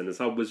about EastEnders.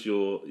 How was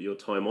your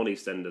time on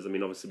EastEnders? I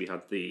mean, obviously we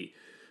had the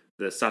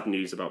sad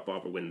news about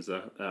Barbara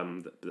Windsor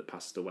that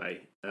passed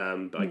away.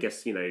 But I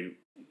guess, you know,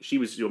 she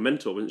was your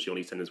mentor, wasn't she, on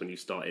EastEnders when you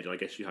started? I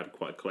guess you had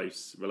quite a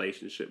close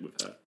relationship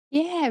with her.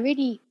 Yeah,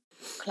 really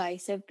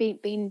close.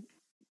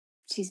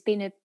 She's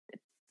been a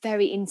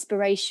very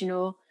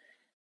inspirational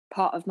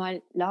part of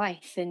my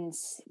life, and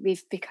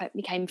we've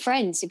became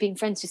friends. We've been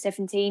friends for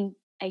 17,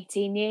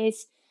 18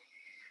 years.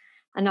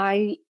 And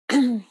I'm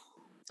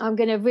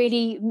going to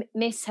really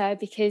miss her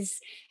because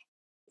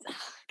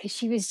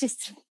she was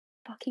just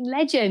fucking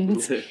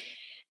legend.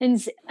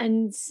 and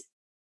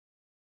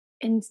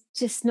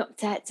just not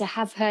to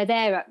have her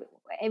there.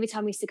 Every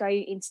time we used to go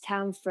into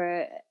town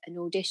for an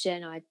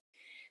audition, I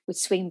would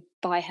swing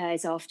by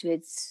hers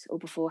afterwards or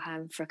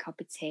beforehand for a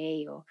cup of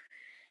tea or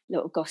a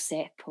little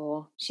gossip,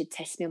 or she'd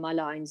test me on my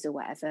lines or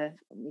whatever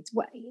it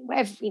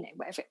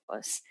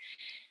was.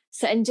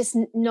 So, and just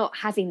not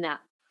having that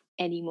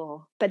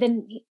anymore. But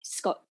then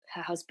Scott,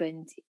 her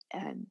husband,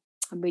 I'm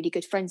really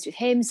good friends with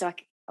him, so I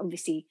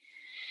obviously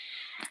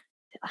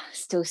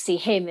still see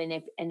him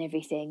and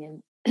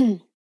everything.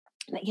 And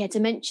yeah,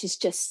 dementia's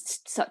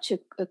just such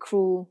a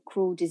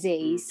cruel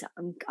disease.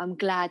 I'm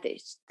glad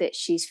that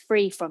she's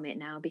free from it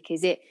now,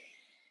 because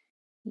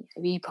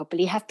you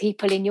probably have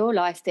people in your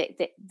life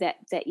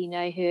that you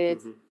know who are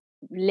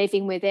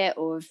living with it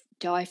or have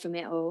died from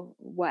it or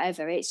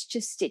whatever. It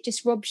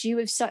just robs you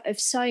of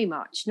so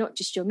much, not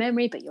just your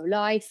memory but your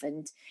life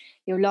and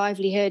your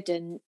livelihood.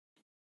 And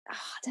I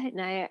don't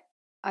know,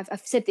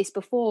 I've said this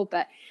before,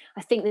 but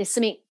I think there's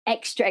something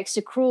extra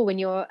cruel when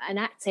you're an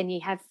actor and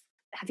you have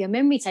your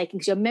memory taken,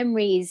 because your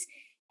memory is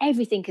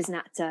everything as an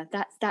actor.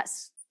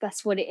 That's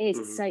what it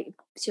is. So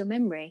it's your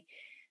memory.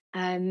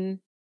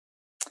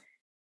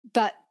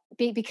 But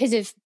because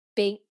of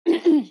being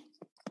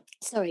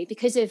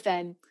because of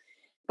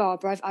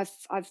Barbara,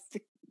 I've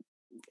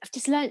I've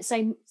just learned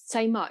so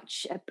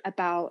much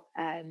about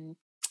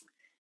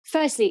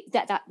firstly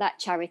that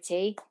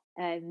charity,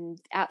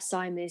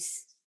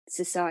 Alzheimer's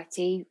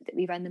Society, that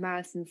we ran the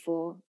marathon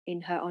for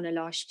in her honour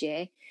last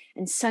year,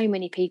 and so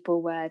many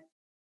people were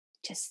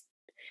just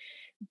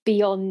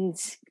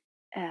beyond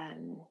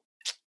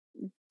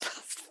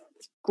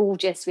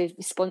gorgeous with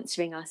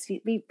sponsoring us.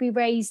 We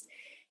raised,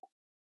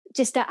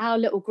 just at our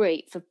little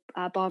group for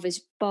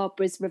Barbara's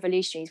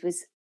Revolutionaries,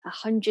 was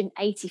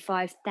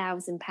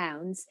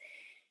 £185,000,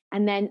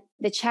 and then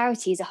the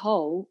charity as a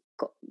whole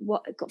got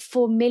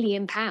 £4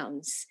 million,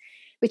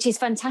 which is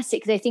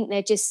fantastic, because I think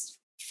they're just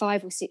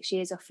 5 or 6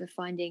 years off of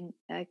finding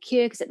a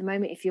cure. Because at the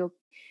moment, if you're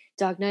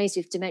diagnosed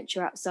with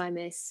dementia or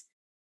Alzheimer's,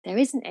 there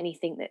isn't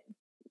anything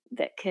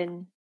that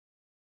can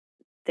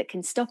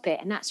stop it,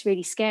 and that's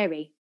really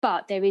scary.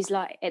 But there is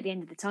light at the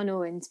end of the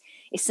tunnel, and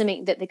it's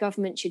something that the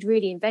government should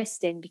really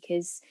invest in,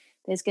 because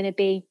there's going to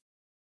be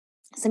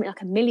something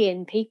like 1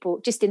 million people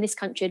just in this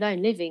country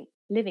alone living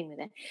with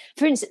it.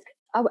 For instance,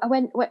 I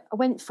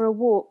went for a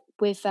walk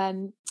with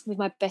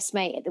my best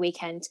mate at the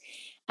weekend,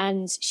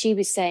 and she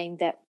was saying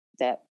that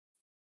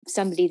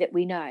somebody that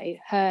we know,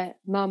 her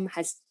mum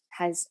has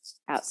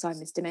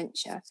Alzheimer's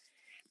dementia,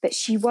 but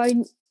she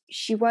won't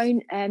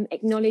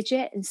acknowledge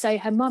it, and so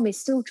her mum is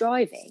still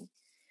driving,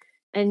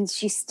 and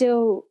she's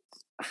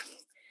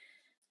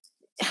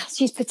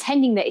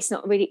pretending that it's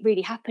not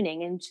really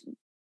happening, and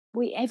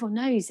everyone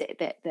knows it,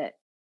 that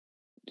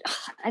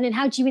and then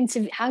how do you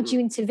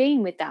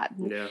intervene with that?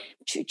 Yeah.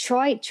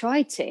 Try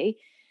to.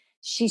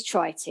 She's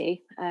tried to,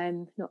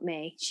 not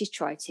me. She's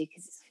tried to,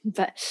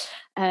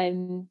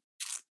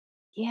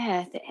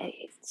 yeah,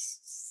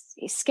 it's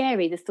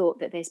scary, the thought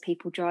that there's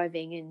people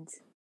driving and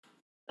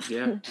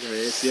it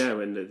is,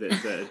 and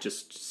they're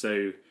just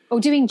so, or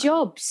doing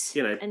jobs,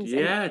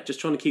 just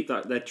trying to keep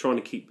that. They're trying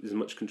to keep as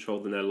much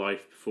control in their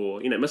life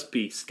before. It must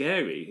be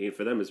scary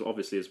for them as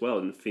obviously as well,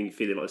 and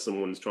feeling like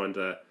someone's trying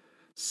to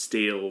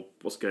steal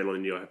what's going on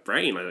in your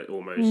brain,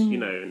 almost.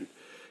 And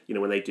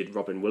when they did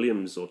Robin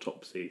Williams'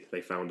 autopsy, they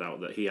found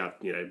out that he had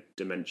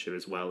dementia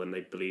as well, and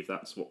they believe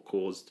that's what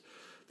caused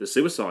the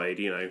suicide.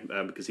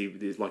 Because he,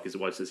 like his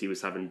wife says, he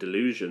was having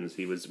delusions.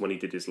 He was, when he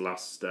did his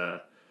last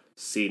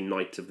scene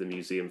Night of the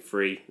Museum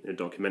Free in a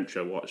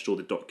documentary I watched, all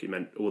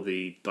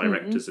the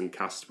directors and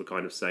cast were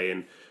kind of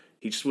saying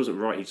he just wasn't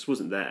right. He just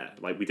wasn't there.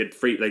 Like they did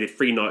 3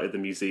 Night of the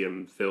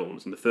Museum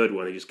films, and the third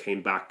one they just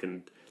came back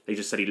and they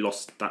just said he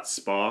lost that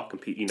spark,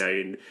 and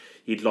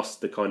he'd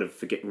lost the kind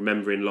of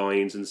remembering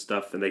lines and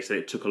stuff. And they said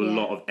it took a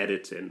lot of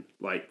editing,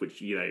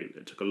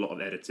 it took a lot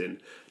of editing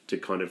to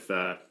kind of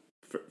for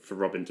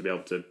Robin to be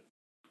able to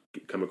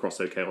come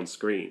across okay on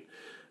screen.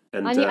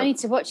 And I need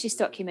to watch this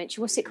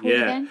documentary. What's it called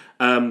again?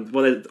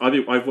 Well,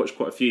 I've watched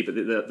quite a few, but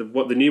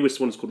the newest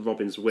one is called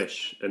Robin's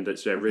Wish, and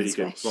it's really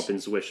good. Wish.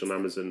 Robin's Wish on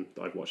Amazon.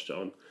 I've watched it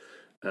on.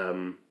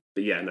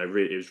 But yeah, no,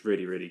 really, it was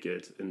really, really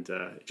good, and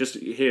just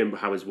hearing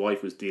how his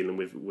wife was dealing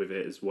with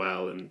it as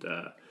well, and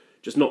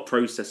just not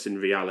processing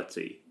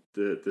reality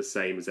the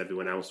same as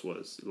everyone else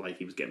was. Like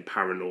he was getting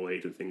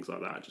paranoid and things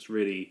like that. It's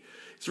really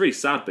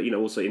sad, but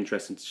also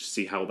interesting to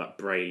see how that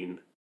brain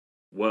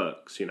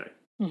works. How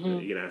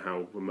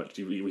much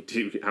we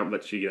do, how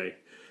much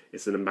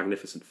it's a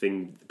magnificent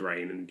thing, the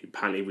brain, and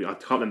apparently I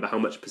can't remember how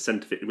much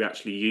percent of it we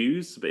actually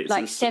use, but it's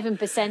like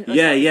 7%. And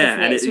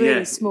it's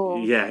really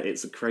small. Yeah,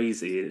 it's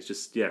crazy, and it's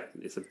just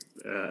it's an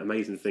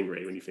amazing thing,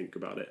 really, when you think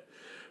about it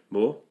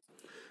more.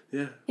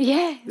 Yeah,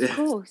 of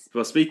course.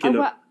 Well, speaking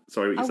of,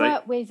 sorry, what you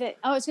say?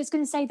 I was just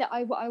going to say that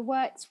I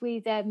worked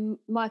with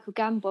Michael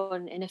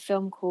Gambon in a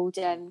film called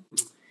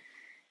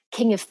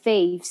King of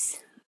Thieves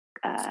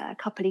a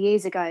couple of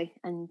years ago,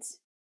 and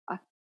I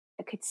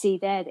could see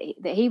there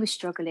that he was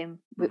struggling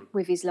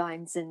with his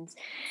lines, and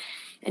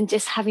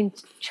just trying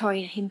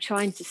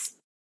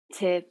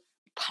to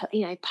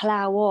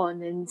plow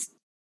on,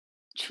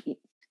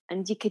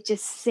 and you could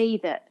just see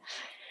that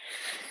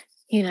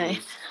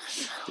it's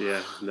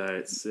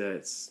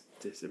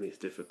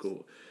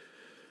difficult,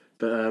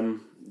 but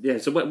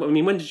so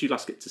when did you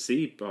last get to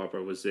see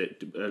Barbara? Was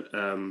it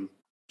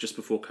just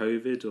before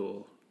COVID,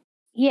 or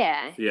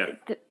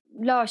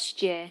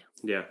last year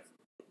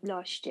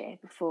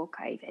before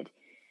COVID,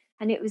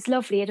 and it was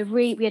lovely. We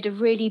had a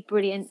really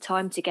brilliant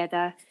time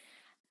together.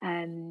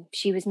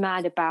 She was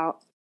mad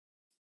about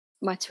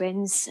my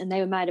twins, and they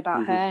were mad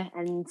about her,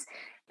 and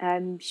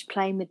she's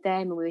playing with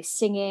them, and we were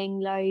singing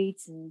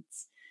loads, and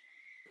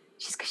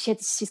she's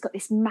got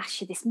this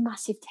massive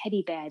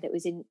teddy bear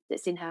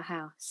that's in her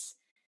house,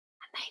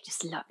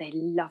 and they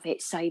love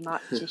it so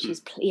much, and she's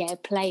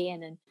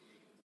playing, and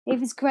it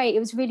was great. It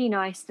was really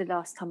nice. The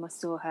last time I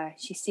saw her,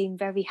 she seemed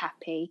very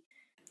happy.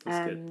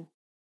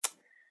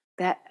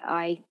 But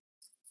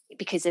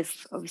because of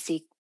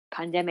obviously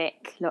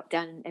pandemic,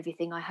 lockdown, and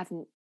everything, I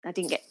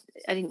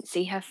didn't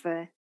see her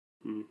for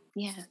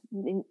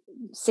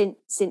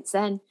since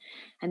then,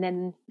 and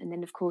then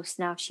of course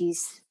now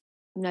she's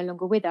no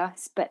longer with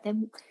us. But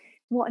then,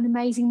 what an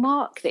amazing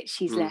mark that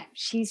she's left.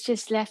 She's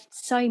just left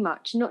so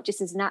much, not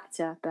just as an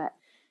actor, but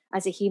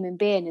as a human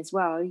being as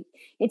well.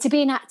 To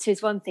be an actor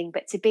is one thing,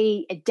 but to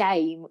be a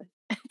dame,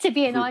 to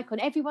be an icon,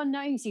 everyone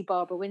knows who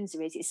Barbara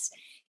Windsor is.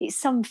 It's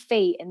some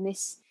feat. And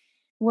this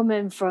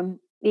woman from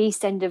the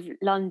East End of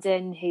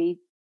London who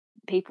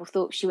people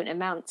thought she wouldn't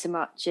amount to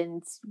much,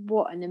 and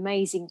what an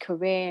amazing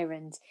career.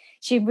 And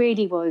she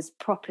really was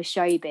proper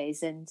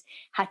showbiz and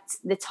had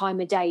the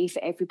time of day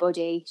for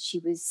everybody. She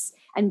was,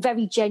 and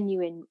very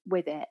genuine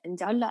with it.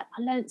 And I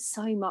learned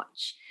so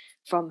much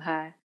from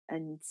her.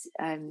 And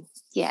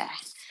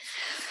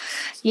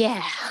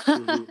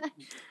Mm-hmm.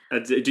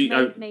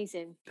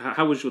 Amazing.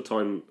 How was your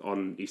time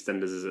on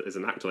EastEnders as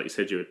an actor? Like you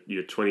said,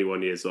 you're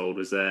 21 years old.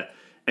 Was there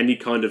any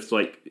kind of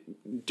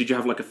did you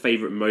have like a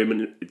favourite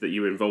moment that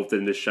you were involved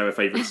in this show, a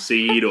favourite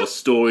scene or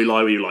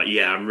storyline where you're like,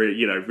 yeah, I'm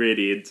really,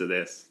 really into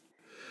this?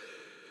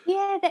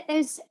 Yeah,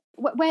 there's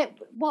what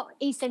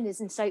EastEnders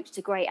and soaps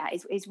are great at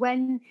is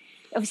when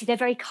obviously they're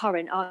very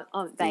current,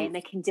 aren't they? And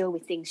they can deal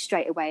with things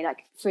straight away.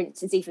 Like for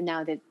instance, even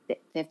now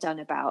they've done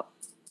about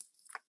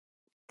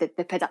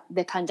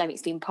the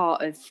pandemic's been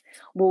part of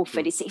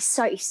Walford. It's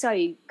so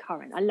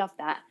current. I love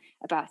that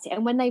about it.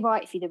 And when they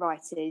write for the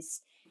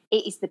writers,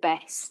 it is the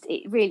best.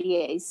 It really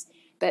is.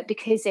 But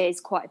because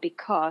there's quite a big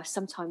cast,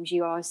 sometimes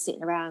you are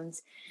sitting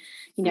around,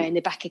 in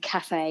the back of a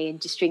cafe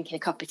and just drinking a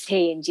cup of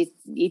tea, and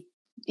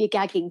you're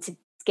gagging to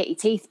get your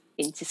teeth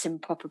into some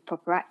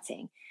proper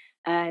acting.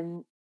 I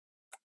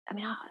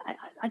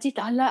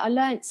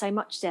learned so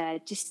much there,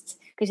 just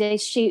because they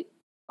shoot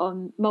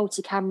on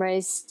multi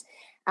cameras,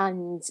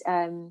 and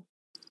so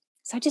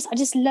I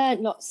just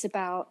learned lots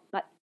about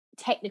like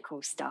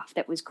technical stuff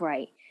that was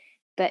great.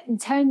 But in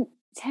terms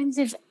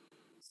of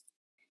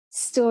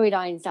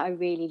storylines that I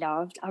really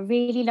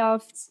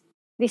loved,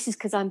 this is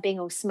because I'm being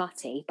all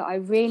smutty, but I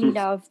really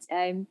loved.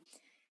 I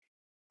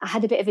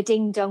had a bit of a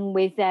ding dong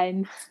with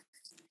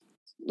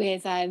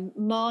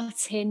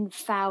Martin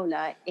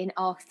Fowler in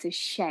Arthur's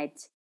Shed.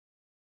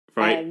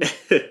 Right.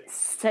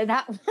 So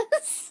that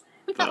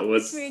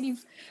was really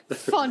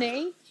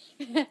funny.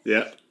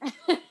 Yeah.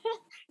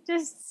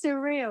 Just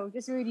surreal,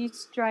 just really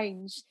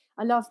strange.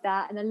 I loved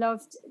that. And I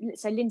loved,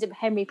 so Linda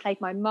Henry played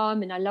my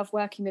mum, and I love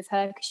working with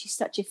her because she's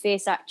such a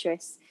fierce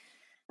actress.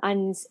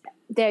 And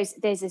there's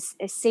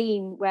a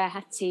scene where I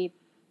had to,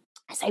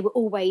 as they were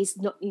always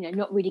not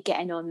really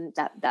getting on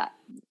that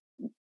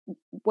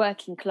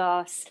working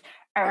class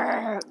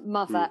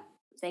mother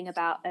thing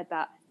about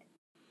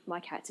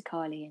my character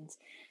Carly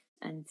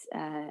and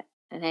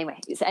anyway,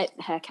 it was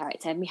her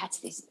character, and we had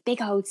to do this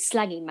big old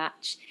slanging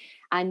match,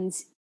 and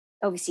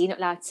obviously you're not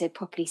allowed to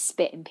properly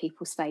spit in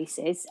people's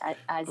faces,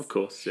 as of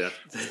course, yeah.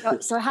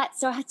 so I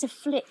had to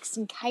flick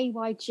some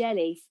KY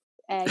jelly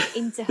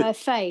into her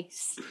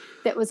face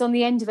that was on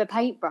the end of a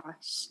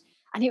paintbrush,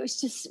 and it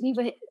was just, we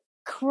were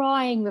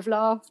crying with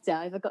laughter.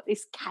 I got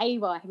this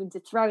KY having to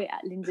throw it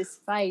at Linda's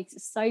face.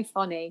 It's so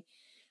funny.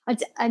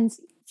 And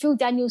Phil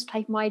Daniels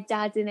played my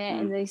dad in it,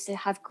 and they used to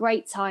have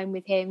great time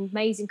with him,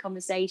 amazing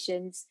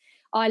conversations.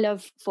 I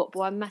love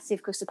football. I'm a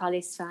massive Crystal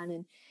Palace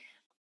fan,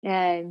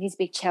 and he's a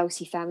big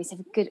Chelsea fan. We used to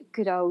have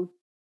good old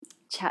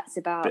chats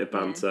about bit of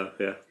banter,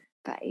 yeah.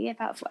 But yeah,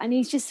 and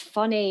he's just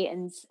funny,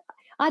 and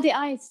I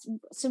had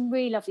some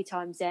really lovely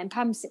times there. And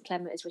Pam St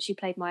Clement as well. She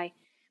played my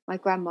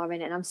grandma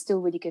in it, and I'm still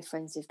really good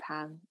friends with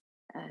Pam.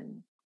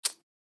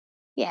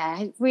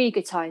 Yeah, really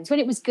good times. When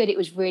it was good, it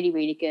was really,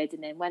 really good.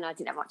 And then when I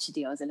didn't have much to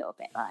do, I was a little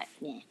bit like,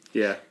 yeah.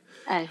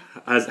 Yeah.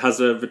 Has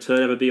a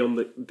return ever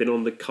been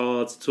on the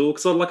cards at all?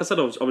 Because, like I said,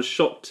 I was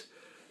shocked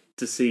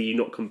to see you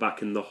not come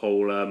back in the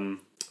whole.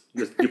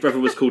 Your brother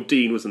was called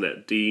Dean, wasn't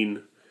it?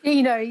 Dino,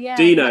 yeah.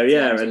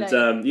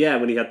 And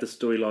when he had the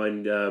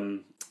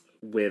storyline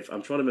with,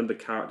 I'm trying to remember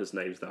characters'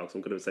 names now, so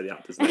I'm going to say the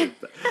actor's name.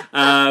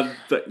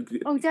 But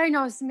oh, don't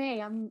ask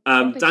me.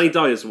 Danny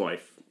Dyer's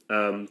wife.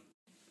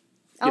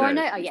 I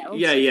know. Oh,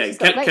 yeah. Yeah.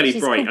 Kelly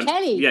Bright.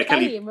 Kelly. Yeah,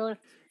 Kelly.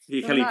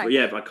 Kelly.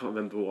 Yeah, but I can't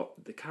remember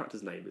what the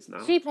character's name is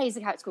now. She plays a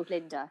character called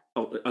Linda.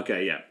 Oh,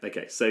 okay, yeah,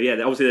 okay. So yeah,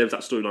 obviously there was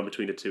that storyline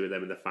between the two of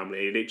them and their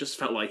family, and it just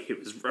felt like it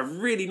was a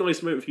really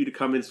nice moment for you to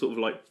come in, sort of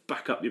like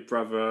back up your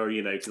brother,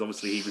 because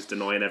obviously he was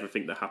denying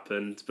everything that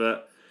happened.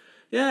 But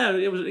yeah,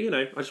 it was.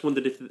 I just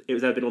wondered if it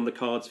was ever been on the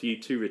cards for you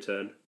to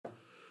return.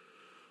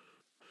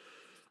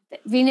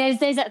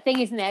 There's that thing,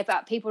 isn't there,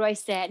 about people always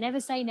say never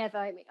say never.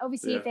 I mean,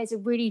 obviously, if there's a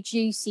really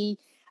juicy,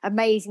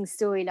 amazing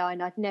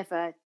storyline, I'd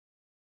never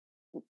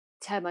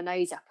turn my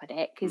nose up at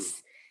it,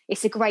 because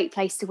it's a great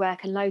place to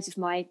work, and loads of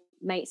my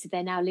mates are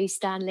there now. Lou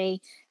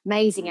Stanley,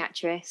 amazing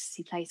actress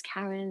who plays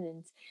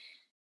Karen,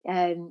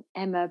 and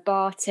Emma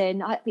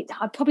Barton. I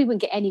probably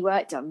wouldn't get any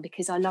work done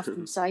because I love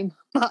them so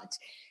much.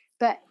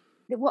 But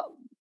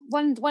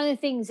one of the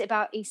things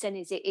about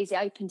EastEnders is it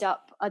opened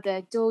up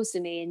other doors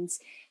for me, and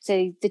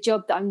so the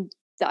job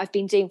that I've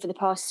been doing for the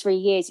past 3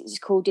 years, it's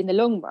called In the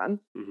Long Run,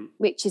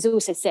 which is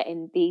also set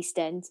in the East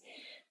End.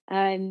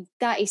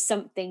 That is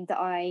something that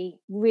I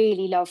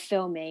really love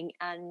filming,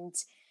 and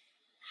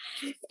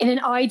in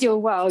an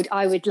ideal world,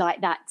 I would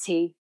like that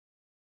to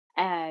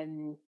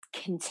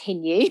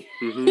continue.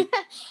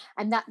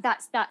 And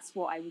that's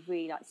what I would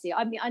really like to do.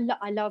 I mean,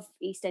 I love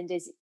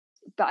EastEnders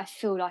I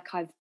feel like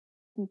I've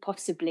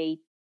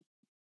possibly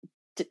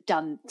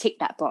tick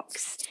that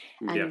box,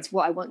 and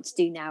what I want to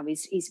do now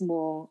is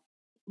more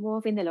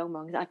of in the long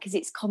run, because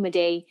it's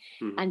comedy,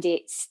 and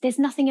there's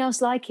nothing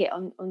else like it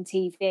on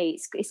TV.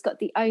 It's got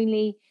the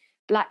only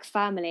black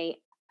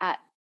family at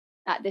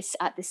the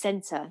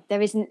center.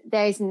 There isn't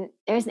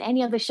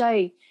any other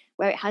show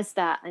where it has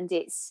that, and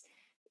it's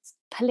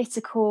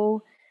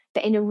political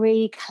but in a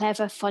really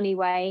clever, funny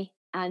way,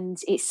 and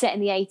it's set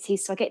in the 80s,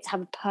 so I get to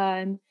have a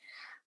perm.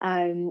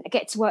 I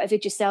get to work with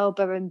Idris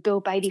Elba, and Bill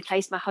Bailey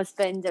plays my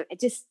husband.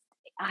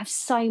 I have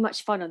so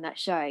much fun on that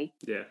show.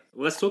 Yeah.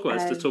 Well, let's talk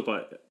about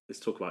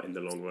In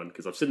the Long Run,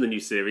 because I've seen the new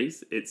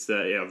series. It's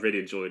I've really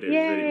enjoyed it. It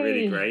was really,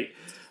 really great.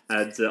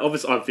 And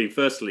obviously, I think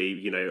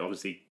firstly,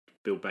 obviously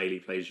Bill Bailey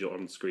plays your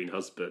on-screen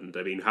husband.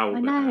 I mean, how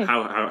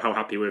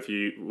happy were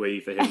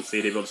you for him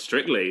seeing him on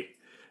Strictly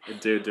and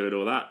doing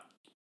all that?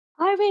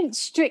 I went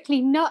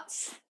strictly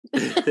nuts.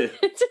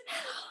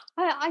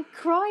 I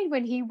cried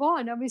when he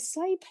won. I was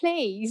so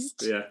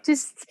pleased. Yeah.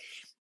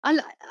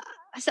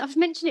 I've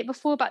mentioned it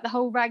before about the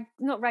whole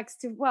not rags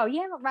to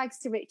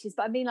riches,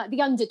 but I mean like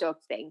the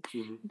underdog thing.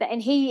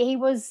 And he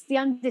was the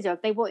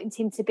underdog. They wanted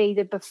him to be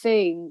the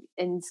buffoon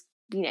and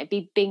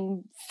be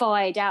being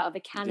fired out of a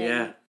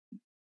cannon.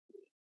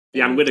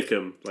 Yeah. Anne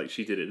Widdecombe, like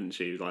she did it, didn't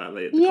she?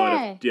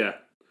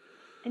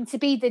 And to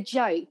be the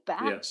joke,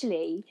 but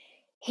actually.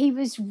 He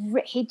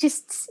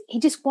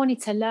just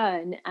wanted to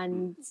learn,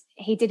 and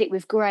he did it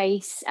with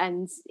grace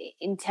and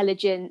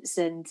intelligence,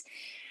 and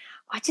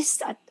I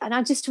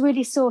just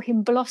really saw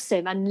him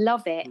blossom and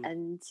love it,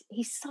 and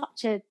he's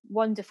such a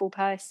wonderful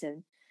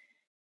person.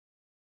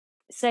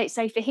 So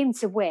for him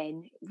to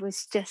win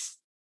was just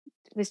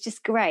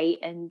great.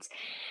 And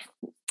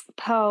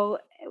Pearl,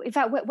 in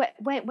fact,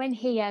 when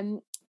he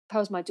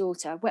Pearl's my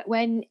daughter,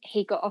 when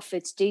he got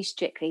offered to do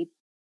Strictly,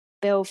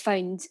 Bill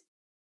phoned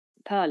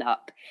Pearl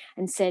up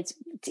and said,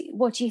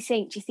 "What do you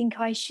think? Do you think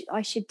I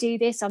should do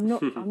this? I'm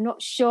not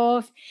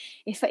sure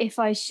if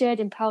I should."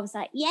 And Pearl was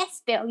like,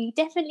 "Yes, Bill, you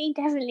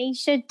definitely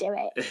should do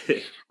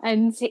it."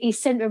 And he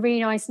sent a really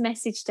nice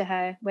message to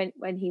her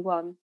when he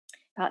won.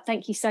 But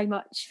thank you so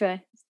much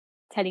for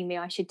telling me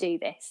I should do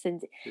this.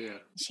 And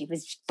she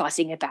was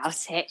buzzing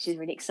about it. She was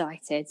really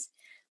excited.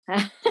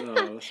 Oh,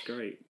 that's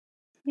great.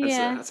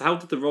 Yeah. So how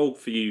did the role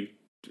for you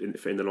in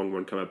the long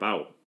run come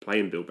about,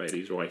 playing Bill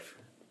Bailey's wife?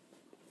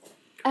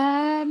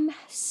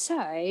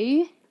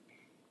 So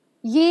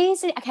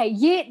years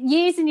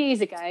and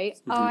years ago,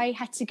 I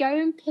had to go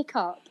and pick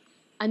up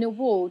an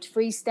award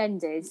for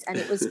EastEnders,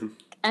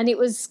 and it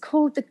was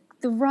called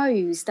the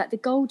Rose, the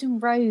Golden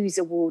Rose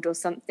Award or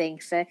something,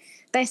 for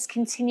Best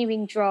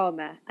Continuing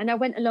Drama. And I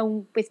went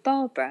along with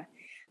Barbara,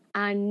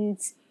 and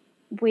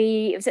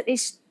it was at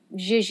this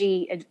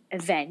zhuzhy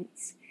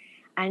event,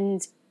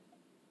 and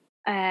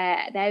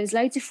there was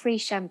loads of free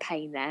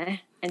champagne there.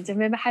 And I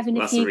remember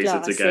having a few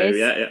glasses. That's the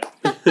reason to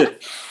go, yeah.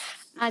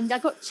 And I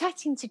got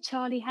chatting to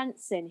Charlie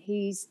Hanson,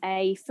 who's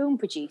a film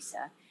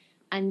producer,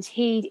 and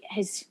he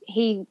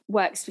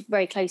works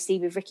very closely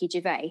with Ricky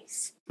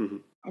Gervais.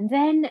 And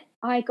then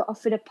I got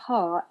offered a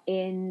part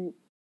in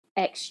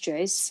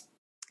Extras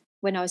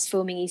when I was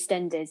filming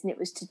EastEnders, and it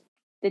was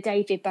the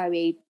David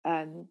Bowie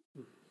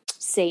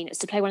scene. It was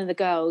to play one of the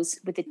girls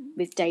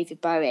with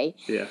David Bowie.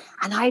 Yeah.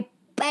 And I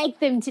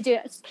begged them to do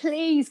it.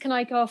 Please, can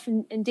I go off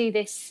and do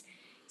this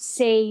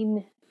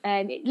scene?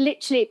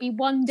 It'd be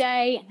one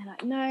day, and they're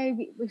like, "No,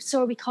 we're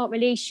sorry, we can't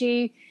release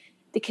you,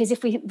 because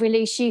if we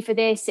release you for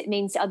this, it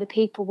means that other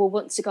people will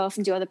want to go off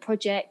and do other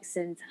projects."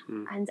 And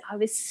I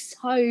was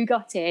so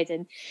gutted,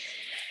 and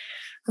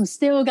I'm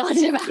still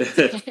gutted about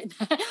it.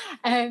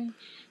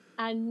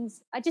 And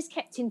I just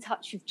kept in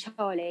touch with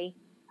Charlie,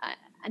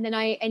 and then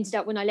I ended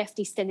up, when I left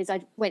EastEnders,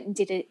 I went and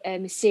did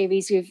a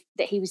series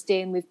that he was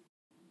doing with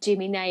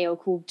Jimmy Nail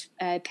called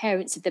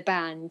Parents of the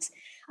Band,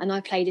 and I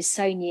played a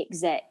Sony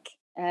exec.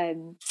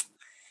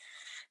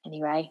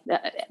 Anyway,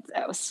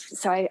 that was,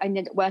 so I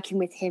ended up working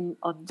with him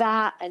on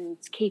that and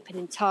keeping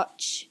in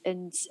touch,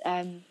 and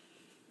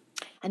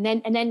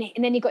then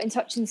he got in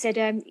touch and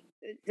said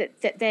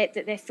that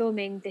they're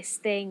filming this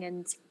thing,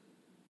 and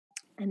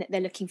that they're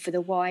looking for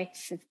the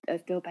wife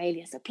of Bill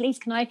Bailey. I said, "Please,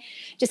 can I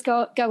just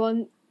go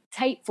on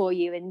tape for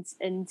you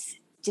and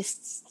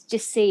just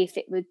see if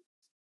it would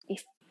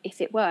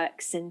if it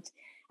works?" And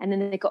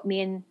then they got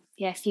me in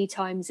a few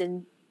times,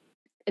 and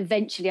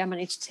eventually I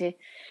managed to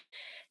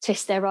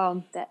twist their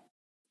arm that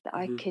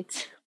I could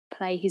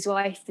play his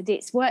wife. And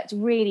it works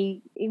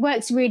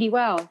really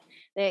well.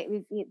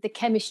 The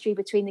chemistry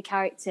between the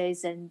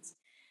characters, and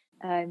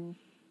I'm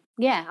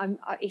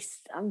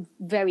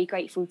very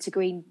grateful to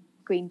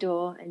Green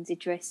Door and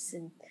Idris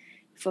and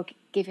for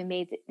giving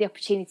me the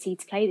opportunity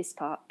to play this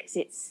part, because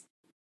it's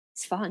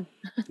fun.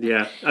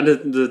 Yeah, and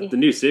the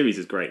new series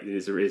is great.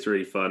 It's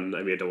really fun.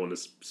 I mean, I don't want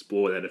to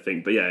spoil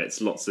anything, but yeah, it's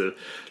lots of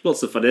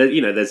fun.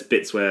 There's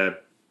bits where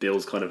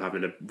Bill's kind of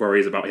having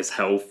worries about his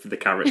health, the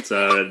character,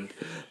 and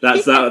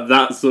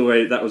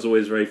that was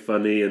always very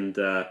funny. And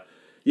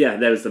Yeah,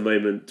 there was the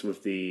moment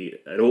with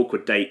an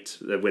awkward date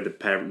where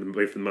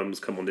both the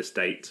mums come on this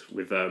date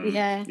with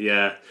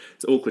yeah,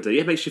 it's an awkward date.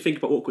 It makes you think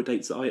about awkward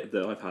dates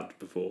that I've had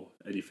before,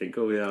 and you think,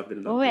 oh yeah, I've been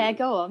in that. Oh yeah,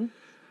 go on.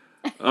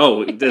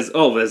 there's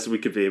we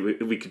could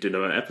do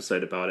another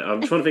episode about it.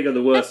 I'm trying to think of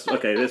the worst.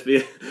 Okay, let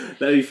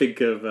me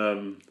think of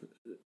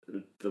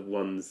the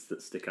ones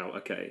that stick out.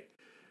 Okay.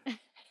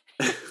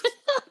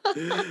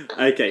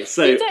 Okay,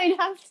 so you don't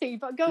have to,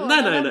 but go on.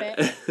 No.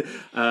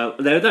 No,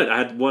 I don't. I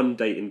had one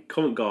date in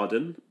Covent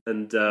Garden,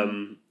 and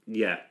and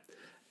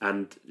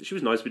she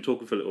was nice. We were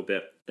talking for a little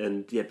bit,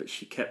 and but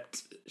she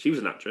was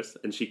an actress,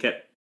 and she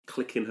kept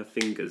clicking her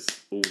fingers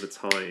all the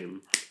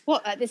time.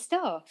 What, at the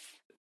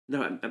staff?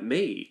 No, at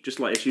me. Just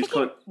like she was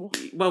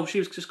she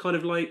was just kind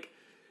of like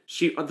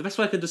the best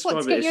way I can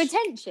describe to get your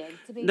attention.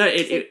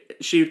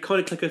 She would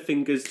kind of click her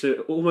fingers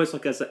to almost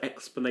like as an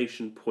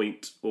explanation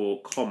point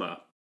or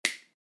comma.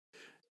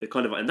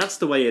 And that's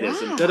the way it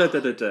is, and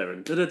da-da-da-da-da,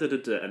 and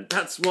da-da-da-da-da, and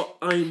that's what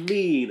I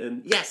mean,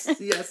 and yes, and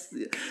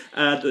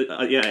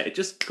it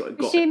just got...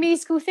 Is she a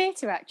musical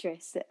theatre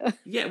actress?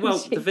 Yeah, well,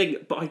 the thing,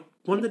 but I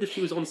wondered if she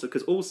was on,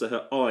 because also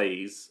her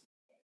eyes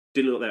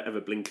didn't look like they were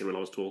ever blinking when I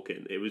was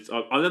talking. It was,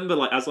 I remember,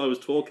 like, as I was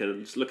talking,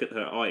 and just look at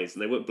her eyes,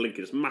 and they weren't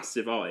blinking, just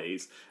massive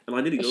eyes, and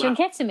I nearly laughed. Is she on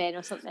ketamine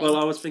or something? Well,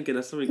 I was thinking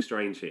there's something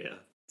strange here.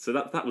 So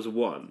that was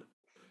one.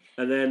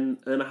 And then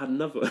I had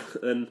another,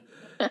 and...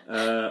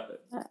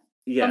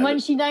 yeah, and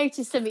once you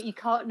notice something, you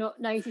can't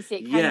not notice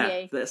it, can you?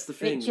 Yeah, that's the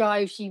thing. It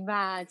drives you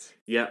mad.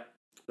 Yeah,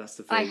 that's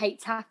the thing. I hate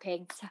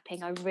tapping.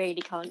 Tapping, I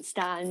really can't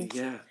stand.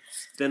 Yeah.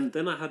 Then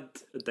I had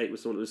a date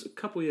with someone who was a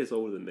couple of years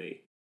older than me,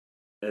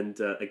 and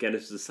again,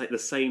 it's the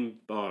same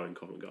bar in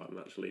Covent Garden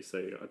actually. So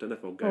I don't know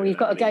if I'll go. Oh, you've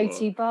got a anymore.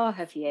 go-to bar,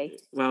 have you?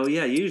 Well,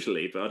 yeah,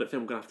 usually, but I don't think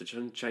I'm gonna have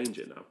to change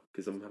it now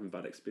because I'm having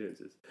bad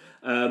experiences.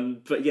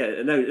 But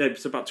yeah, no.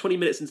 So about 20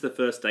 minutes into the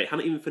first date,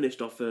 hadn't even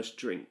finished our first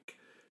drink.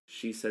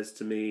 She says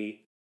to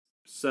me,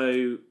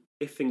 so,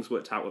 if things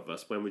worked out with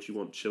us, when would you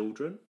want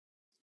children?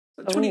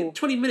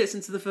 20 minutes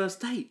into the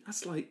first date.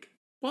 That's like,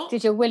 what?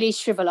 Did your willy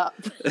shrivel up?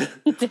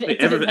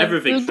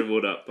 Everything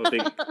shriveled up. I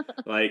think,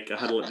 like, I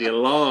had the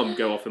alarm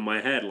go off in my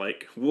head,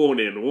 like,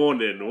 warning.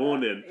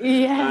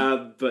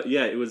 Yeah. But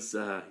yeah, it was,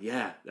 that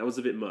was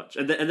a bit much.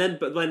 But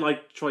then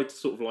I tried to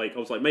sort of like, I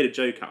was like, made a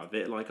joke out of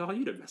it, like, oh,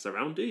 you don't mess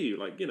around, do you?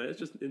 Like, let's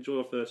just enjoy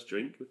our first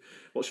drink.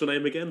 What's your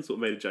name again? Sort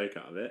of made a joke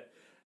out of it.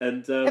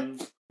 And,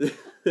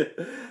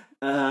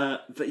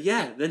 but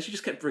yeah, then she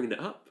just kept bringing it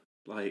up,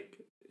 like,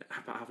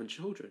 about having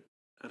children.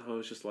 And I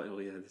was just like, oh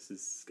yeah, this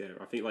is scary.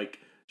 I think, like,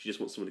 she just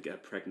wants someone to get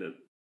her pregnant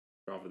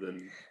rather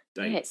than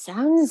date. Yeah, it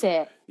sounds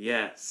it.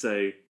 Yeah,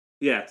 so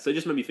it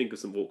just made me think of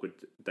some awkward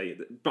date.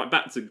 But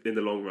back to in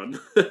the long run,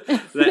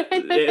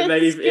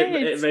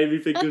 it made me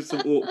think of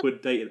some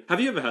awkward dating. Have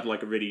you ever had,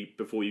 like,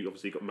 before you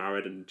obviously got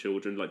married and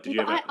children, like, did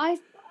you ever...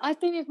 I've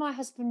been with my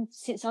husband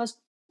since I was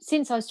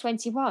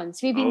 21,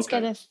 so we've been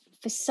together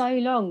for so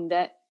long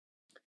that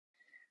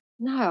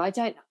no, I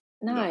don't.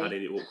 No, not had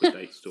any awkward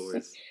date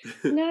stories.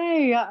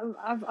 No,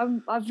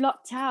 I've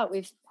locked out.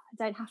 I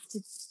don't have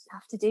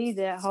to do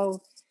the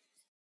whole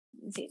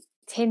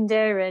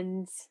Tinder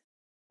and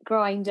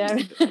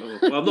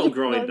Grindr. Well, I'm not a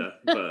grinder,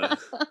 but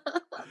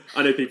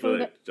I know people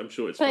that I'm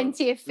sure it's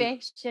plenty fun. Of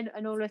fish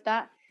and all of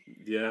that.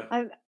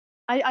 Yeah.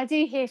 I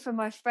do hear from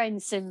my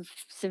friends some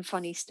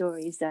funny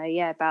stories though.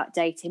 Yeah, about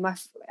dating. My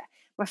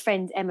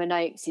friend Emma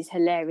Noakes is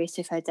hilarious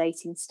with her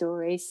dating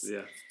stories.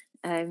 Yeah.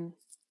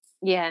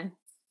 Yeah.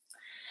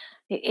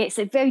 It's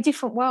a very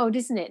different world,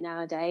 isn't it,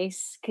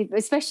 nowadays?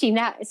 Especially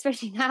now.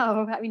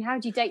 I mean, how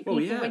do you date people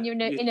when you're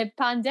in a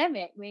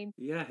pandemic? I mean,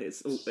 yeah,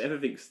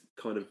 everything's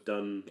kind of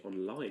done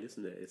online,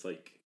 isn't it? It's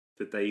like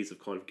the days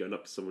of kind of going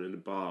up to someone in a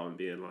bar and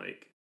being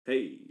like,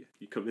 "Hey,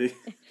 you come in."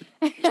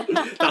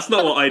 That's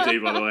not what I do,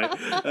 by the way.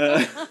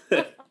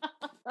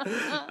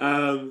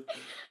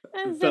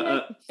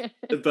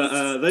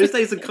 But those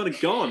days are kind of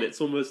gone.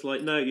 It's almost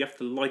like, no, you have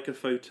to like a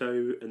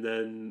photo and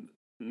then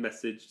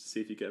message to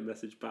see if you get a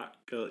message back.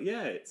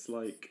 It's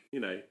like,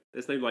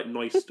 there's no like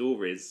nice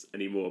stories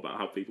anymore about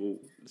how people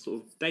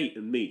sort of date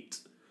and meet.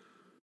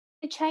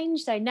 It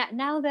changed though.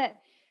 Now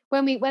that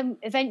when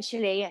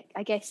eventually,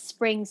 I guess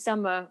spring,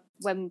 summer,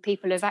 when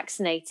people are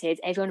vaccinated,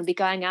 everyone will be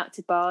going out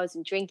to bars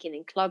and drinking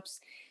in clubs.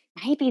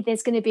 Maybe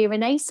there's going to be a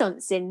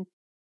renaissance in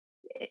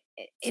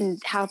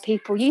how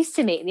people used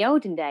to meet in the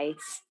olden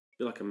days.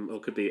 Or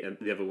it could be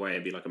the other way.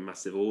 It'd be like a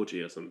massive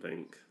orgy or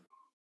something.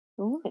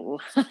 Ooh.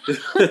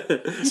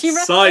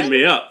 Sign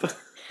me up.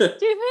 Do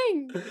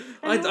you think?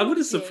 I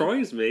wouldn't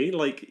surprise me.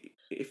 Like,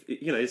 if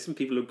some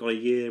people have got a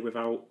year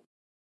without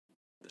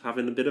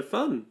having a bit of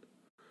fun.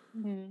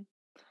 Mm.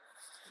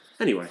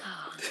 Anyway,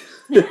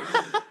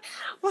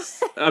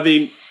 I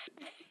mean,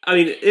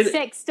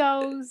 sex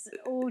dolls,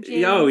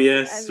 orgies. Oh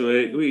yes,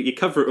 you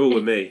cover it all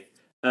with me.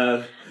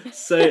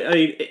 So I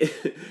mean.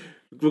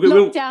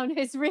 Lockdown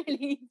has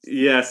really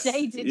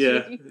jaded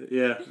you.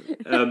 Yeah.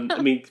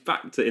 I mean,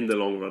 back to in the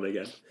long run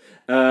again.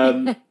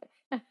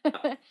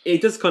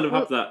 It does kind of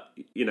have that,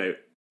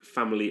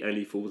 family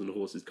Only Fools and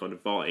Horses kind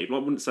of vibe. I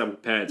wouldn't say I'm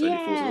compared to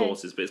Only Fools and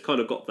Horses, but it's kind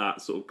of got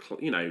that sort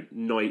of,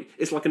 nice.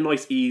 It's like a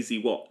nice, easy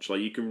watch. Like,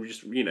 you can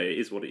just, it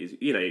is what it is.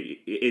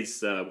 It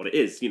is what it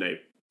is.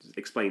 It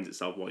explains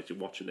itself while you're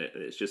watching it,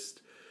 and it's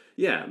just,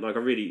 like a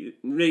really,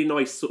 really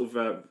nice sort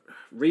of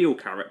real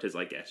characters.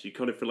 I guess you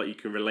kind of feel like you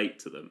can relate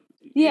to them.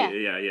 Yeah.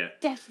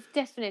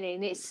 Definitely,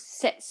 and it's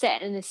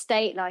set in an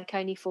estate like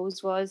Only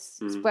Fools was.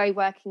 It's very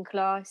working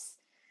class,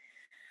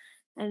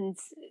 and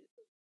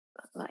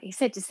like you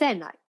said just then,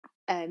 like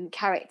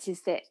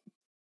characters that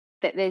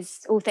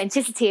there's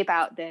authenticity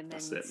about them.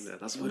 That's and it. Yeah,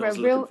 that's what I was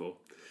looking for.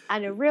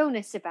 And a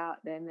realness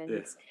about them,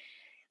 and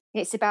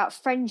it's about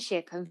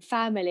friendship and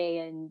family,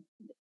 and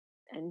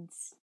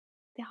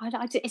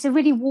it's a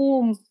really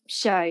warm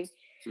show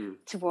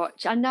to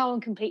watch. I know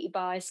I'm completely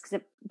biased,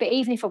 but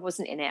even if I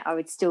wasn't in it, I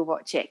would still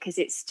watch it because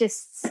it's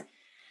a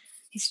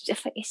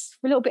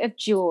little bit of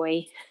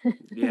joy.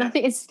 And I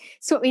think it's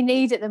what we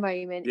need at the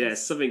moment. Yeah,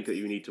 it's something that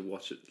you need to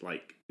watch.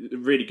 Like a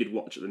really good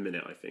watch at the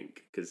minute, I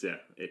think, because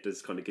it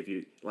does kind of give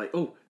you like,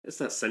 it's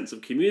that sense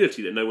of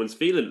community that no one's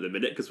feeling at the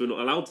minute because we're not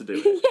allowed to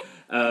do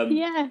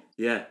it.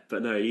 Yeah,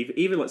 but no,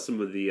 even like some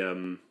of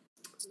the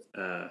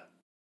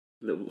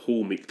little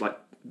hall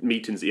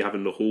meetings that you have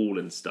in the hall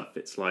and stuff.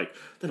 It's like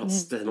they're not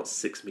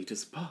 6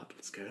 meters apart.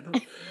 What's going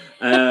on?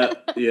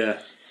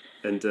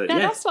 And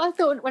that's what I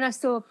thought when I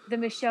saw the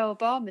Michelle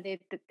Obama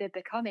they're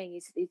becoming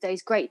is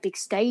those great big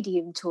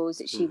stadium tours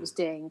that she was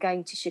doing,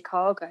 going to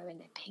Chicago, and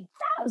there being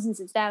thousands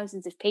and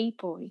thousands of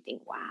people, and you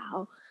think,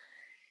 wow,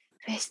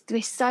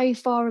 we're so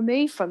far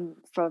removed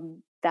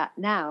from that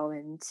now.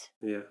 And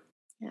no,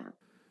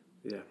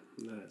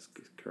 it's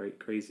great,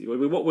 crazy.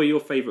 What were your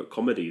favourite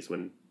comedies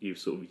when you were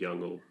sort of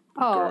young or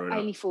growing up?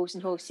 Only Fools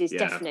and Horses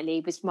definitely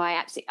was my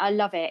absolute. I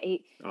love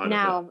it.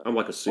 Now I'm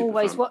like a super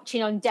always fan.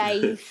 watching on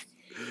Dave.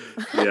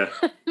 Yeah.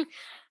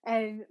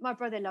 My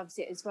brother loves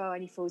it as well.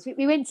 Only Fools.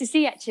 We went to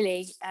see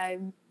actually.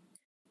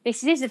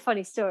 This is a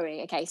funny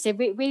story. Okay, so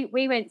we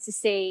went to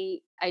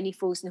see Only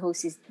Fools and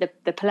Horses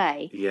the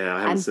play. Yeah,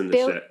 I haven't seen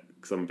this yet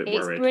because I'm a bit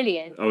worried. It's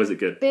brilliant. Oh, is it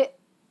good? But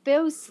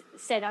Bill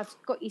said, "I've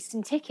got you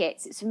some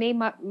tickets. It's for me,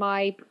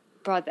 my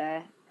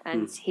brother,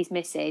 and his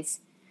missus."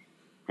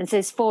 And so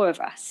there's 4 of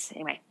us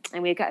anyway,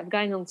 and we're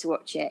going on to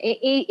watch it.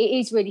 It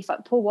is really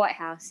fun. Paul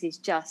Whitehouse is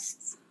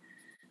just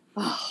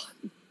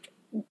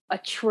a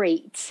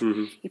treat.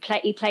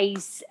 He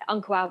plays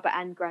Uncle Albert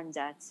and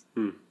Grandad,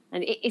 and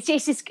it's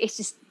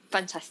just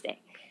fantastic.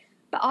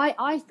 But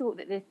I thought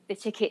that the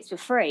tickets were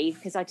free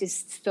because I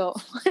just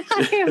thought,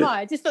 who am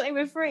I? I just thought they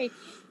were free,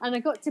 and I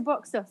got to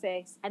box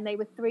office and they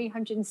were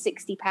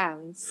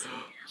 £360,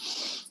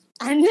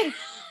 and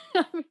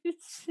I was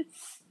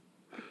just,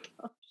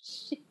 oh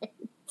shit.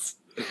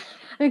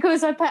 And of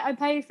course, I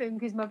paid for him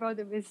because my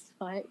brother was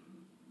like,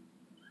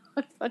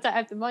 I don't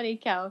have the money,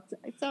 Cal.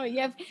 Sorry,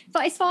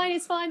 but it's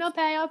fine. I'll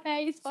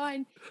pay. It's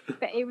fine.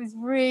 But it was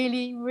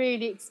really,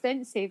 really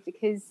expensive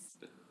because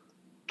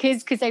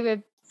they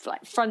were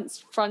like front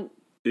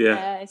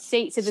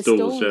seats of the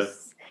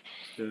stalls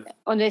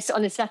on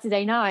a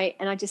Saturday night,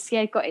 and I just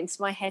got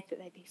into my head that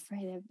they'd be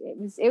free.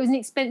 It was an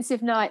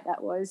expensive night.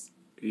 That was.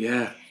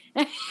 Yeah.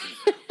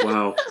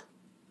 Wow.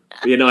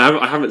 But,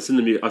 I haven't seen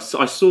them. I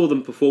saw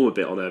them perform a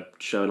bit on a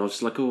show, and I was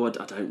just like,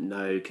 I don't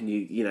know. Can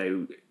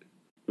you,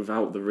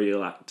 without the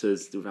real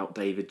actors, without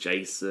David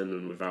Jason,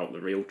 and without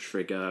the real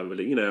Trigger, I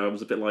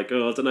was a bit like, I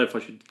don't know if I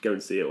should go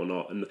and see it or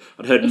not. And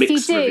I'd heard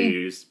mixed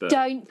reviews, but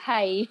don't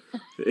pay.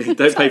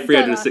 Don't pay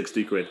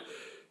 £360.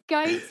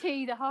 Go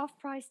to the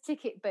half-price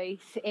ticket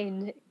booth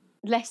in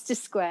Leicester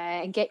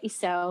Square and get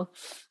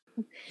yourself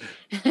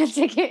a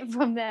ticket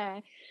from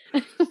there.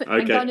 Okay.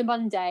 And go on a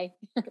Monday.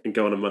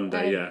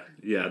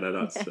 Yeah. No,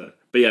 that's.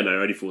 But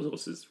Only Fools and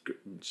Horses,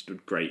 just a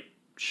great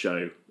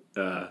show.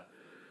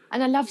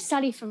 And I love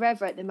Sally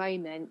Forever at the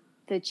moment,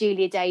 the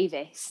Julia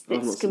Davis.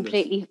 That's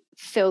completely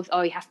filth.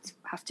 Oh, you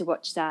have to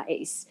watch that.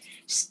 It's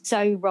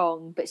so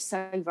wrong, but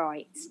so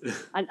right.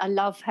 I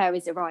love her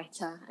as a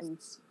writer and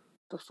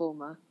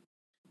performer.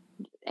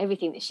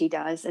 Everything that she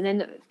does, and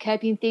then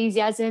Curb Your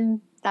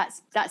Enthusiasm.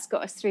 That's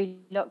got us through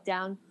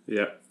lockdown.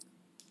 Yeah.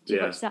 Did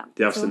you watch that?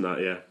 Yeah, I've seen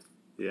that.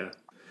 Yeah.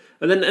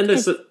 And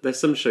there's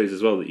some shows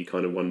as well that you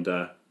kind of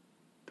wonder,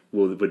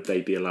 would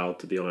they be allowed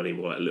to be on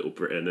anymore, like Little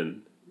Britain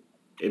and.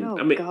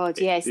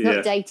 It's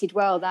not dated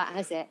well, that,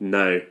 has it?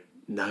 No,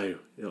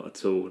 not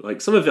at all.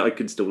 Like, some of it I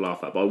could still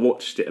laugh at, but I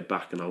watched it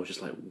back and I was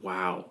just like,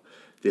 wow,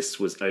 this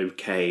was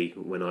okay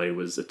when I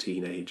was a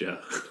teenager,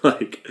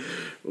 like,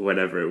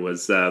 whenever it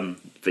was.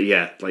 But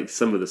yeah, like,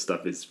 some of the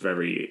stuff is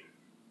very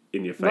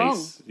in your face.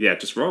 Wrong. Yeah,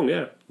 just wrong,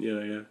 yeah.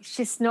 It's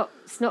just not,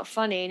 it's not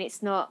funny and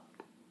it's not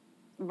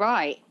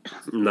right.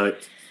 No.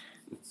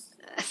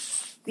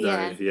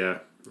 Yeah. No, yeah.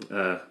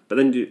 But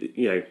then,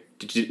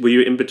 were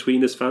you an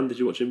In-Betweeners fan? Did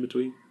you watch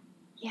In-Between?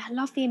 Yeah, I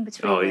love the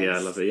In-Betweeners. Oh, yeah, I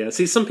love it, yeah.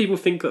 See, some people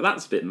think that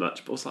that's a bit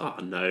much, but I was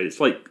like, no, it's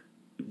like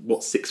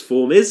what sixth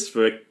form is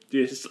for...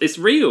 It's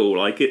real,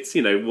 like, it's,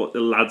 what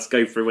the lads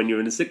go through when you're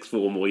in a sixth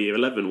form or year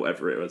 11,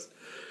 whatever it was.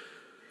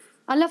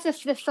 I love the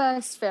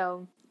first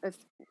film of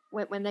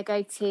when they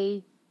go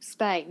to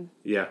Spain.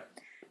 Yeah.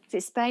 Is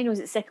it Spain or is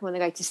it the second one they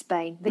go to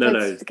Spain?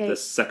 The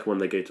second one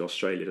they go to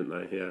Australia, didn't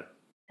they? Yeah.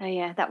 Oh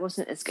yeah, that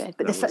wasn't as good.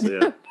 But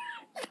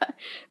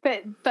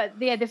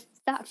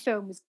that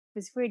film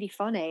was really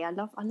funny. I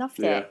loved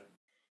it.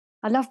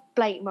 I love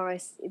Blake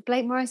Morris.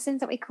 Blake Morrison, is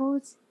that what he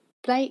called?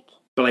 Blake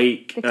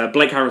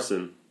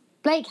Harrison.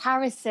 Blake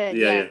Harrison.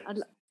 Yeah.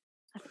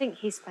 I think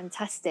he's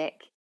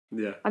fantastic.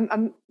 Yeah.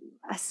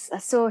 I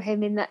saw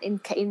him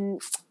in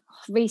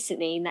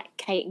recently in that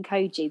Kate and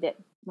Koji that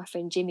my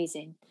friend Jimmy's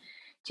in,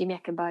 Jimmy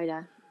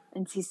Akambola,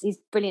 and he's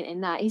brilliant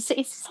in that. He's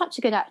such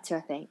a good actor,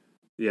 I think.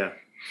 Yeah,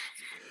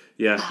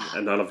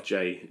 and I love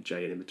Jay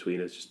and In Between.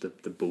 It's just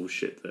the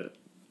bullshit that.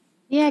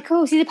 Yeah, of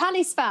course. He's a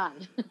Palace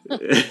fan.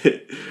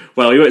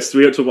 Well, we won't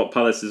talk about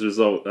Palace's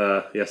result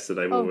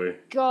yesterday, will we? Oh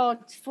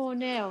God,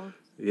 4-0.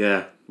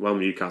 Yeah, well,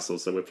 Newcastle.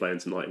 So we're playing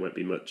tonight. It won't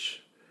be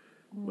much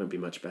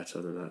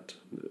better than that.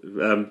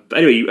 But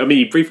anyway, I mean,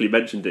 you briefly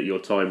mentioned at your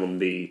time on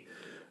the.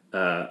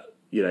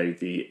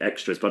 The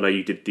extras, but I know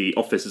you did The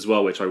Office as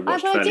well, which I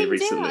watched fairly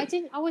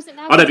recently. I wasn't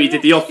allowed. I know, but you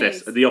did The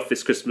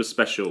Office Christmas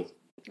special.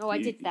 Oh,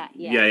 I did that.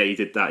 Yeah. Yeah, you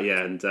did that.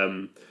 Yeah, and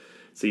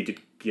so you did,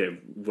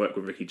 work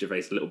with Ricky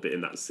Gervais a little bit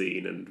in that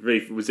scene. And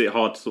really, was it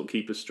hard to sort of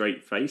keep a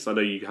straight face? I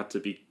know you had to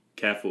be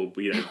careful,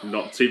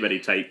 not too many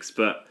takes,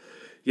 but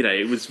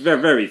it was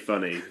very, very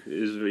funny. It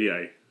was,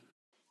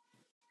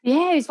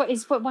 Yeah,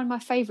 it's one of my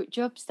favourite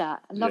jobs.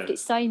 That I loved it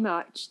so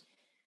much.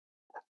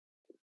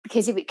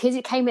 Because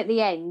it came at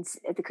the end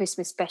of the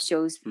Christmas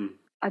specials.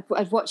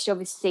 I'd watched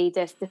obviously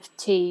the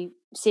two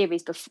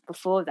series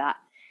before that,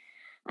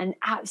 and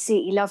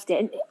absolutely loved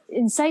it.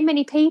 And so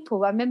many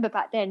people, I remember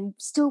back then,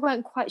 still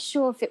weren't quite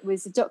sure if it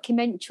was a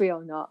documentary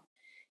or not,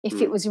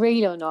 if it was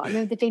real or not. I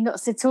remember there being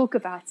lots of talk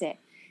about it,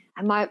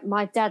 and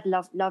my dad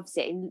loves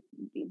it and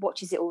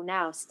watches it all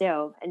now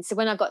still. And so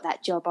when I got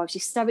that job, I was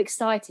just so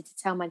excited to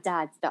tell my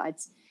dad that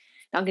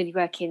I'm going to be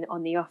working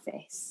on The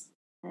Office.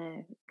 So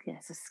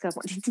I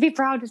wanted him to be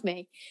proud of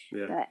me.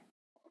 Yeah.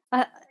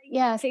 But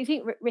I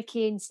think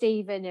Ricky and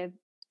Stephen are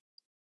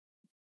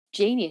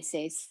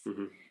geniuses,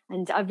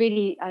 and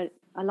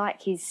I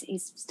like his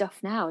stuff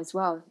now as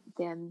well.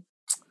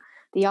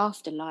 The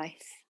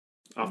Afterlife.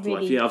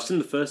 Yeah, I've seen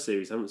the first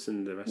series. I haven't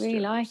seen the rest. Really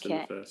yet. like I've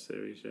it. The first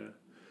series, yeah.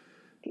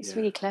 It's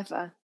really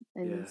clever,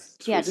 and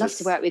Yeah, I'd love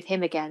to work with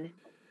him again.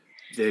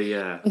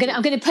 Yeah.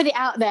 I'm gonna put it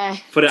out there.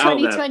 Put it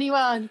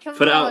 2021.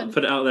 Put it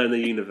out there in the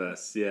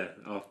universe. Yeah,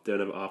 after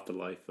another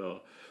Afterlife.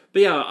 But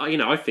yeah,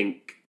 I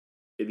think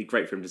it'd be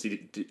great for him to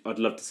see. I'd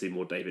love to see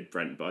more David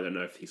Brent, but I don't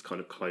know if he's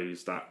kind of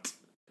closed that.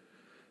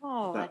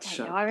 Oh, I don't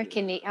know. I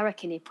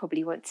reckon he'd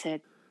probably want to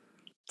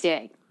do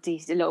a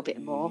little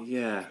bit more.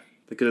 Yeah,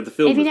 because the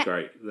film was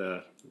great.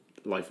 The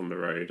Life on the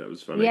Road, that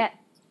was funny. Yeah.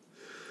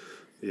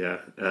 Yeah.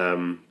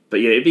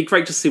 But yeah, it'd be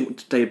great to see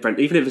what David Brent,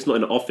 even if it's not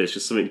in the office,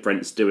 just something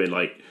Brent's doing,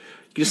 like.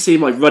 You just see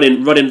him like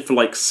running for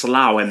like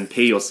Slough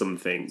MP or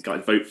something,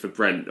 like vote for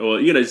Brent,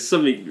 or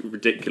something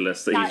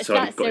ridiculous That's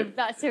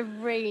a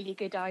really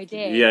good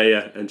idea.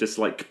 Yeah, and just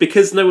like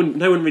because no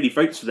one really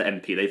votes for the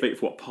MP, they vote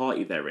for what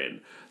party they're in.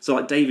 So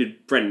like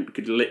David Brent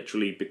could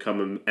literally become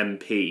an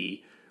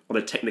MP on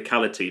a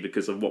technicality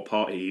because of what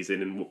party he's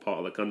in what part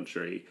of the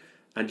country,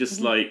 and just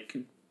like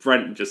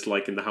Brent just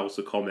like in the House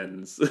of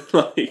Commons,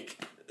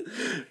 like.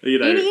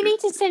 You need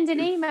to send an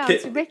email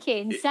to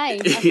Ricky and say,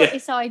 I've got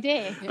this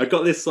idea. I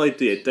got this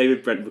idea.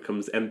 David Brent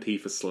becomes MP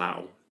for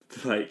Slough.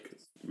 Like,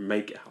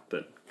 make it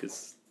happen.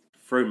 Because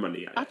throw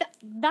money at it.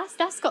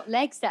 That's got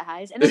legs, that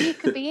has. And then you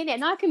could be in it,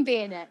 and I can be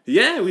in it.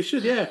 Yeah, we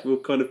should, yeah. We'll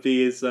kind of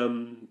be his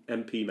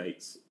MP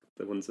mates.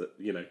 The ones that,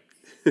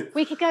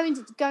 We could go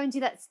and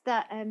do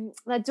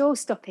that door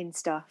stopping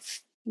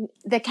stuff.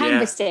 The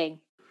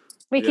canvassing.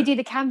 We could do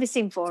the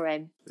canvassing for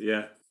him.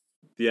 Yeah.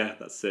 Yeah,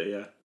 that's it,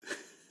 yeah.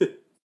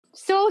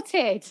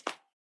 Sorted.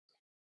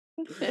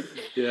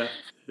 Yeah,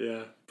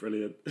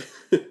 brilliant.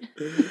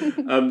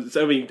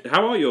 So I mean,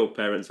 how are your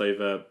parents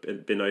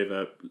been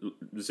over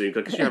Zoom?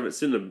 Because you haven't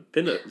seen them.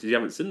 You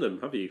haven't seen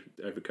them, have you,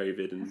 over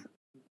COVID? And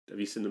have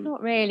you seen them?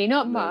 Not really,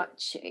 not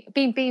much.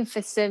 Been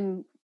for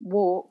some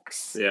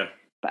walks. Yeah,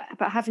 but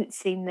I haven't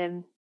seen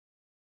them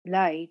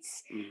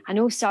loads. And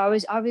also, I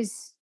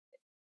was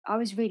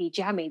really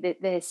jammy.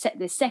 The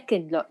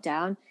second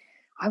lockdown,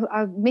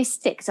 I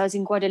missed it because I was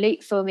in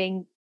Guadeloupe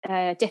filming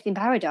Death in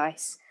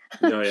Paradise.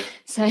 Oh, yeah.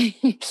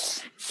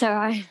 so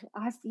I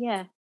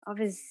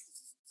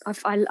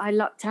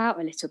lucked out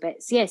a little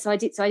bit. So I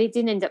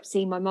didn't end up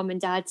seeing my mum and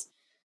dad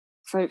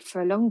for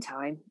a long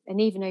time, and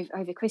even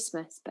over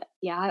Christmas. But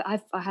yeah,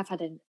 I have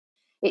had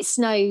it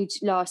snowed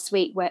last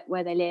week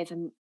where they live,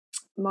 and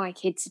my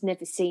kids had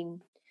never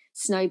seen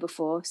snow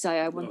before, so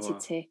I wanted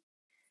to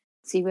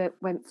see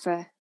went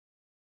for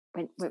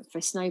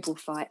a snowball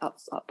fight up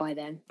by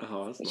them,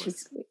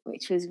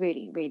 which was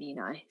really, really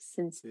nice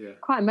and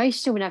quite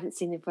emotional when I haven't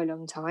seen them for a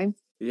long time.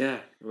 Yeah,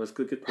 it was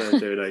good they're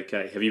doing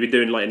okay. Have you been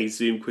doing like any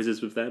Zoom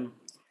quizzes with them?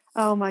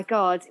 Oh my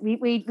God,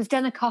 we've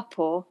done a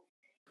couple,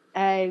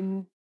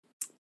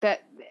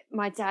 but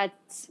my dad,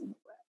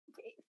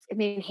 I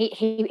mean,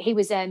 he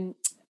was a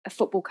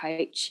football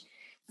coach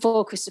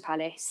for Crystal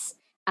Palace,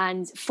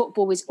 and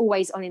football was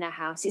always on in our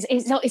house.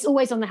 It's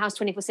always on the house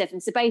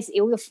 24/7. So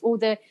basically, all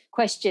the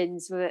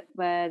questions were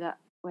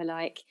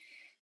like,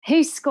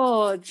 who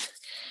scored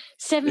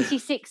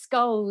 76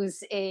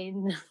 goals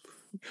in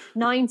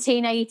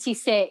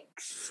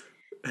 1986?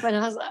 And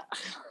I was like,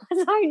 I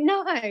don't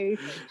know.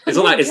 It's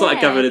like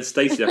a Gavin and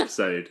Stacey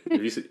episode.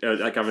 Have you seen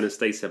that Gavin and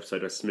Stacey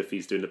episode where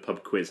Smithy's doing the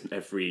pub quiz and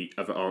every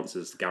other answer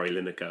is Gary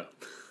Lineker?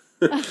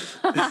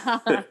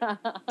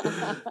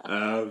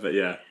 But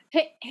yeah.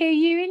 Who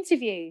you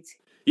interviewed?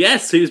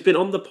 Yes, who's been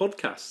on the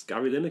podcast,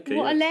 Gary Lineker.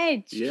 What a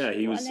ledge! Yeah,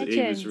 he was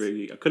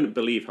really. I couldn't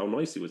believe how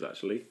nice he was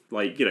actually.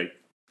 Like, you know,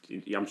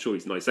 I'm sure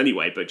he's nice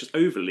anyway, but just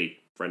overly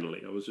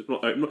friendly. I was just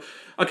not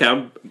okay.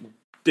 I'm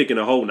digging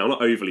a hole now.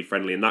 Not overly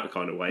friendly in that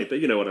kind of way, but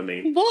you know what I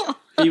mean. What?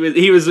 He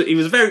was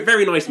a very,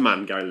 very nice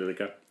man, Gary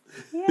Lineker.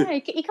 Yeah,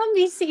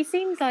 he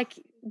seems like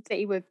that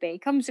he would be. He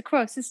comes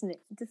across, doesn't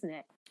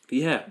it?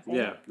 Yeah.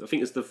 I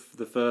think it's the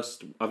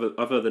first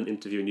other than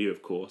interviewing you,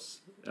 of course.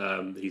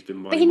 He's been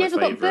my But he never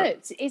favourite.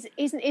 got booked.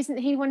 Isn't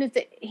he one of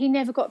the? He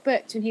never got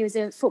booked when he was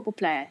a football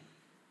player.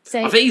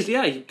 So I think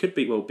he could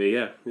be.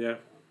 Yeah.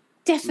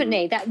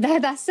 Definitely,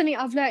 that's something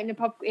I've learnt in a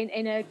pub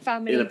in a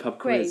family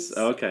quiz.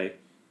 Oh, okay.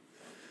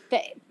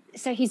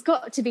 So he's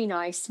got to be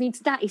nice. I mean,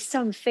 that is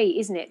some feat,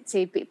 isn't it,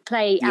 to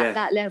play at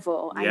that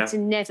level and to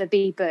never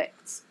be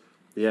booked.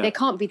 Yeah, there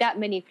can't be that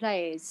many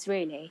players,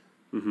 really.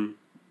 Mm-hmm.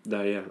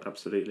 No, yeah,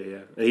 absolutely,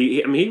 yeah.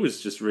 He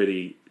was just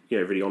really,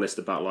 really honest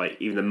about like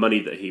even the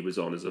money that he was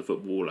on as a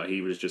footballer.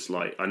 He was just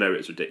like, I know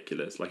it's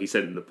ridiculous. Like he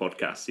said in the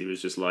podcast, he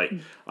was just like,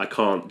 I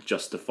can't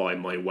justify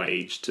my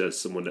wage to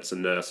someone that's a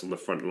nurse on the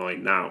front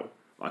line now.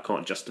 I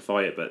can't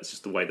justify it, but it's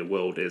just the way the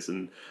world is,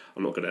 and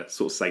I'm not going to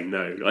sort of say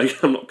no.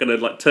 Like I'm not going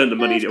to like turn the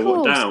money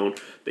down.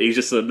 But he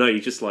just said no. He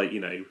just like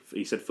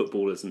he said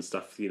footballers and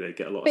stuff. Get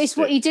a lot. But it's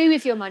what you do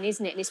with your money,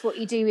 isn't it? And it's what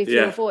you do with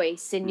your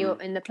voice and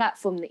and the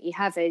platform that you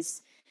have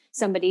as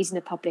somebody who's in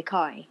the public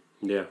eye.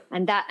 Yeah.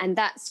 And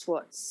that's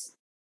what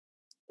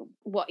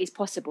is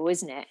possible,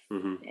 isn't it?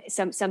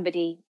 Mm-hmm.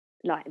 Somebody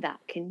like that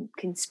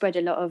can spread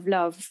a lot of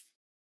love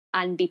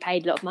and be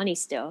paid a lot of money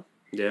still.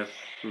 Yeah.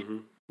 Mm-hmm.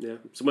 Yeah.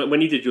 So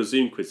when you did your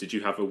Zoom quiz, did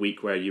you have a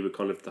week where you were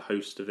kind of the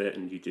host of it,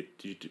 and you did?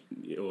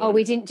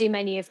 We didn't do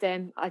many of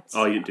them.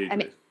 You didn't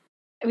do.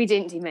 We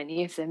didn't do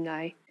many of them.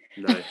 No.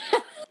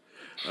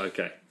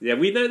 Okay. Yeah,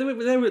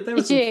 there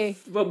were some.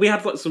 Well, we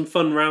had like some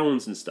fun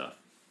rounds and stuff.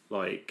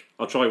 Like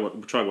I'll try one.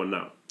 We'll try one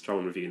now. Try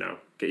one with you now.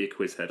 Get your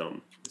quiz head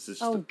on.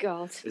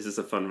 God. This is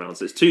a fun round.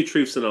 So it's 2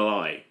 truths and a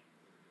lie.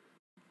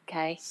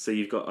 Okay. So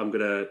you've got.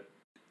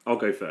 I'll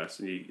go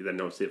first, and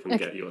then I'll see if I can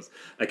get yours.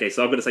 Okay.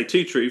 So I'm going to say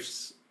 2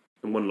 truths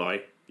and 1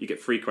 lie. You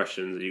get 3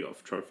 questions, and you got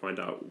to try and find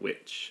out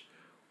which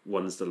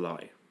one's the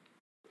lie.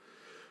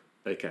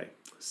 Okay.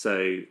 So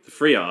the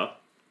 3 are.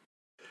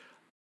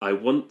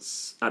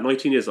 At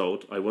 19 years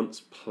old, I once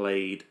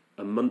played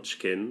a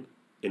Munchkin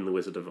in The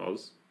Wizard of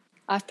Oz.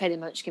 I've played a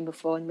Munchkin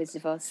before in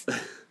Wizard of Oz.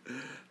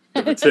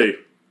 Number 2,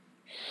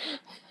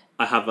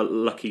 I have a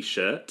lucky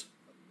shirt.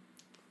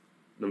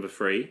 Number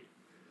 3,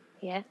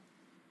 yeah.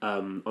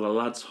 On a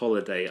lad's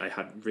holiday, I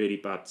had really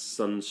bad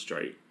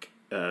sunstroke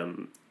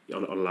on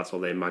a lad's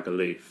holiday in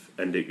Magaluf,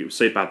 and it was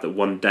so bad that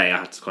one day I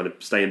had to kind of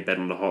stay in bed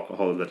on the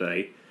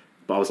holiday,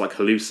 but I was like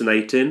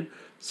hallucinating.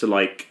 So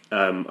like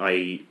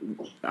I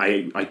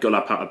got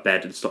up out of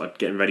bed and started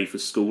getting ready for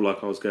school,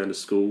 like I was going to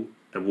school,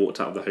 and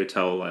walked out of the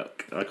hotel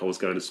like I was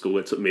going to school.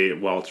 It took me a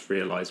while to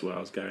realise where I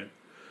was going.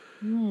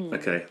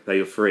 Okay, there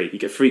you're 3. You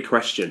get 3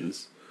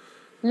 questions.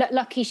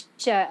 Lucky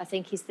shirt, I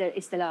think, is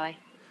the lie.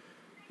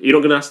 You're not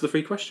going to ask the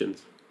 3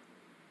 questions.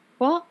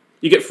 What?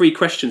 You get 3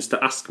 questions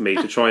to ask me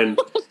to try and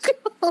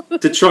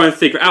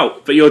figure it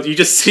out, but you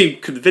just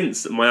seem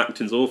convinced that my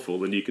acting's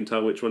awful, and you can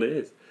tell which one it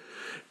is.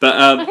 But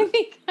I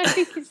think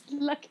it's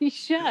lucky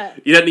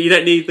shirt. You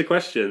don't need the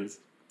questions.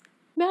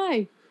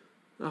 No.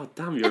 Oh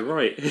damn, you're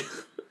right.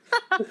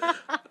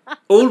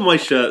 All my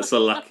shirts are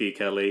lucky,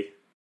 Kelly.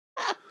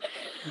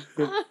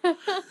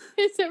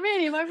 Is it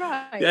really? Am I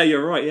right? Yeah,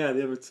 you're right. Yeah,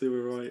 the other 2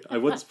 were right.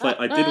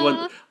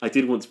 I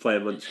did once play a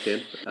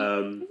Munchkin.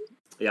 I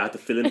had to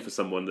fill in for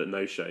someone that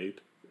no-showed.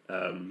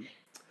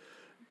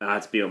 I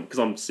had to be on, because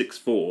I'm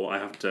 6'4". I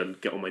had to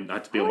get on my. I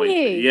had to be on my.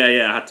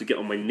 Yeah. I had to get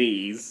on my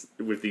knees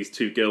with these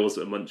 2 girls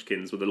that are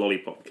Munchkins with the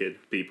lollipop kid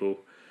people.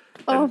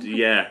 And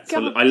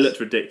so I looked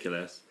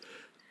ridiculous.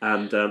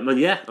 And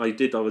I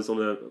did. I was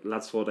on a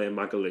lad's holiday in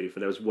Magaluf,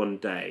 and there was one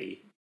day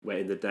where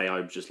in the day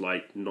I was just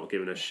like not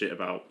giving a shit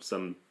about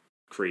sun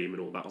cream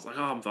and all that. I was like,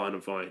 I'm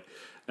fine.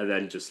 And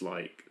then just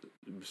like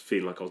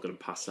feeling like I was going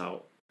to pass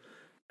out.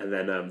 And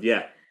then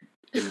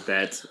in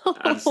bed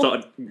and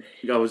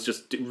I was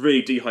just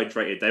really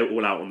dehydrated. They were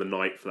all out on the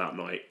night for that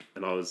night,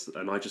 and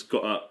I just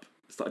got up,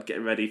 started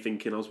getting ready,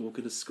 thinking I was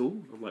walking to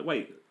school. I'm like,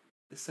 wait,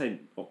 this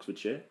ain't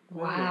Oxfordshire.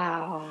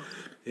 Wow.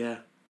 Yeah,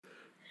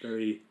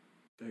 very,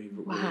 very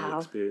real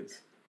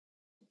experience.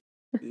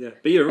 Yeah,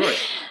 but you're right.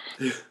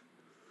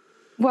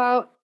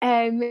 Well,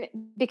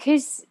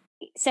 because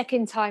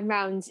second time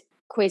round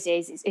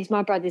quizzes, it's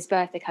my brother's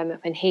birthday coming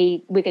up, and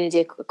we're going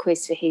to do a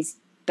quiz for his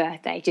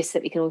birthday just so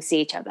that we can all see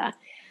each other.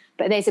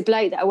 But there's a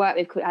bloke that I work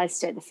with called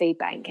Alistair at the food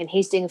bank, and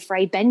he's doing a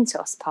Fray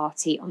Bentos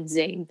party on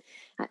Zoom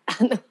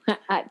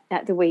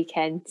at the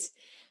weekend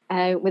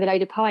with a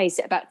load of pies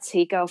that are about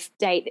to go off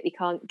date that we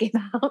can't give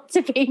out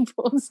to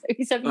people. So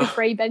he's having a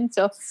Fray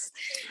Bentos.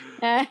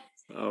 Nice.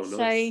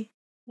 So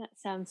that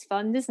sounds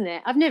fun, doesn't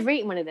it? I've never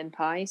eaten one of them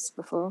pies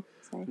before.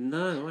 So.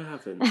 No, I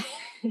haven't.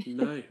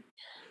 No.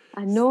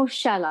 And nor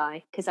shall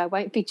I, because I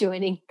won't be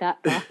joining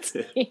that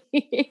party.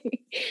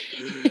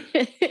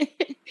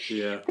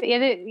 Yeah. But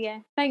yeah.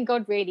 Thank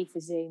God, really, for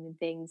Zoom and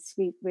things.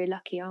 We're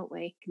lucky, aren't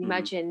we? Can you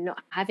imagine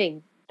not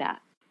having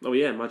that? Oh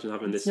yeah, imagine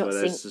having It's this where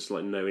there's synced. just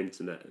like no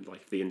internet,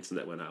 like if the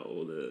internet went out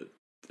or the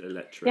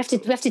electric. We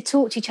have to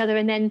talk to each other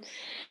and then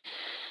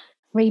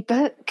read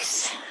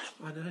books.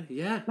 I know,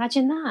 yeah.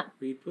 Imagine that.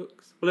 Read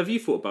books. Well, have you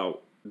thought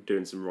about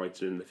doing some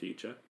writing in the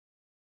future?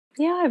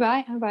 Yeah, I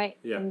write.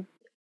 Yeah.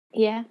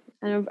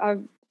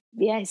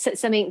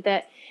 It's something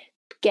that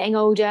getting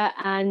older,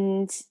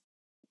 and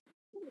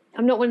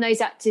I'm not one of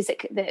those actors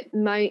that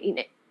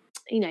moans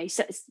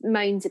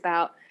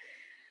about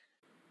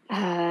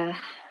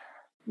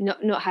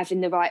not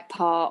having the right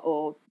part,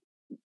 or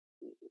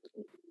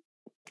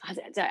I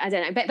don't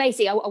know. But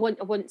basically, I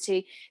want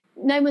to.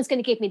 No one's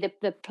going to give me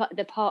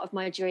the part of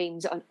my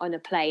dreams on a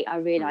plate. I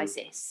realise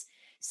this.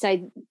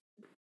 So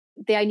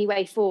the only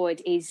way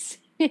forward is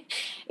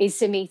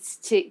for me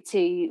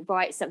to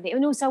write something.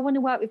 And also I want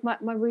to work with my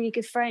really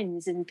good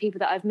friends and people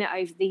that I've met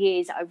over the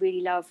years that I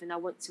really love and I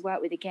want to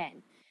work with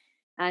again.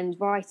 And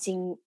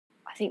writing,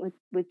 I think,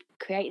 would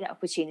create that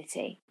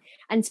opportunity.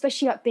 And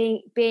especially like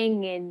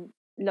being in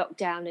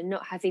lockdown and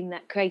not having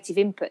that creative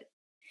input.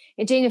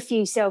 And doing a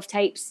few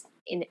self-tapes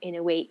in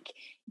a week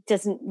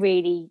doesn't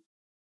really,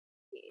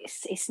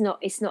 it's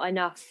not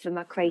enough for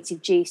my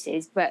creative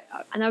juices.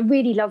 And I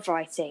really love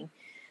writing.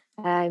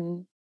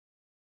 And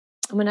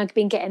when I've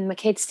been getting my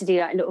kids to do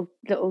like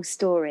little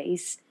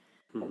stories,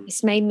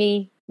 it's made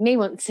me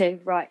want to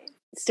write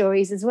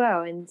stories as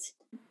well. And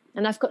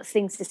I've got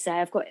things to say.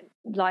 I've got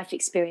life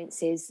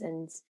experiences,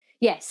 and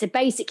so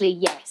basically,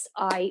 yes,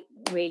 I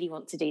really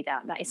want to do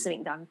that. That is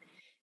something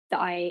that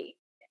I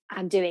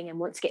am doing and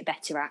want to get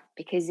better at,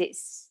 because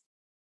it's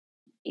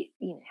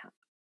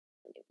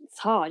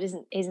hard,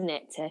 isn't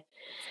it?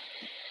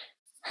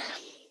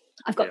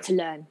 I've got to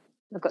learn.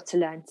 I've got to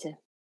learn to.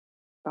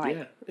 Right.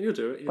 Yeah, and you'll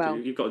do it.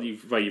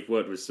 You've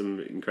worked with some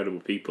incredible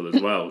people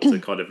as well to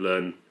kind of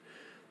learn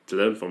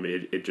from.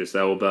 Idris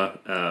Elba.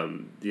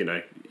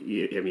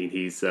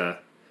 He's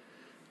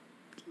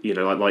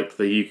like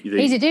the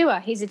he's a doer.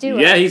 He's a doer.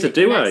 Yeah, he's a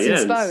doer. That's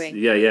inspiring.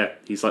 Yeah.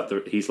 He's like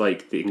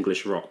the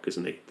English Rock,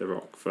 isn't he? The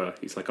Rock.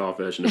 He's like our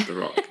version of the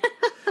Rock.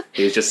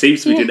 He just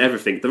seems to be doing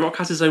everything. The Rock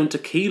has his own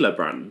tequila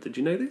brand. Did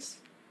you know this?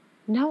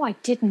 No, I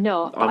did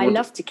not. But I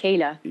love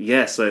tequila.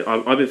 Yeah, so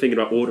I've been thinking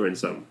about ordering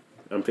some.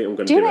 I think I'm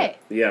going to do it.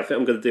 Yeah, I think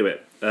I'm going to do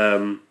it.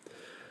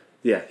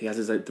 He has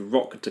his own The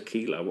Rock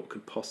tequila. What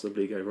could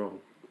possibly go wrong?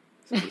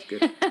 Sounds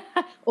good.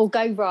 Or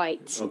go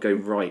right. Or go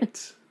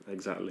right.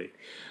 Exactly.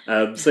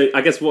 So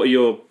I guess what are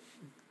you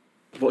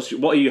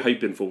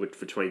hoping for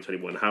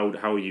 2021?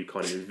 How are you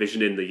kind of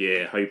envisioning the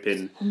year?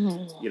 Hoping,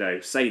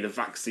 say the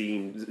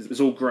vaccine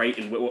is all great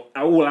and we're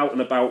all out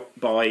and about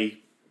by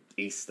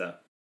Easter.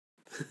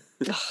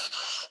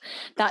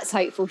 That's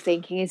hopeful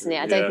thinking, isn't it?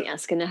 I don't think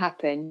that's going to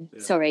happen.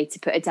 Yeah. Sorry to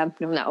put a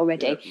dampener on that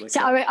already. Yeah, okay. So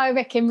I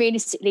reckon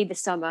realistically the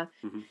summer.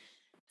 Mm-hmm.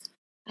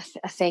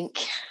 I think.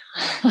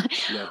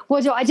 Yeah.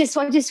 What do I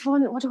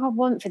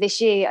want for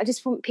this year? I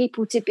just want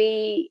people to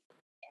be.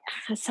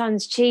 It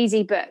sounds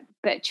cheesy, but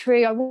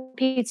true. I want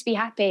people to be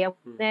happy. I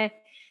want there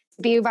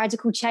to be a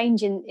radical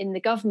change in the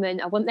government.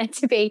 I want there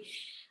to be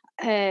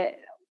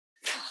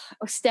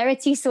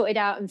austerity sorted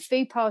out and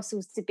food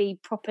parcels to be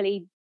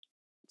properly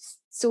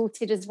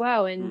sorted as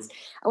well, and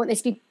I want there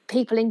to be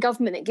people in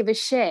government that give a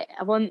shit.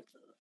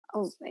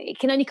 It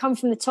can only come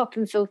from the top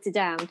and filter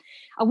down.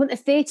 I want the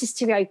theatres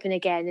to reopen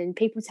again and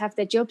people to have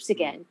their jobs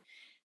again.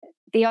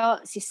 The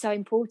arts is so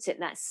important.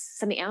 That's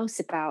something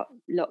else about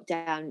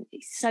lockdown.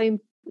 It's so,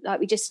 like,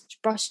 we just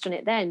brushed on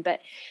it then,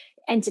 but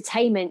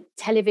entertainment,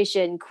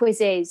 television,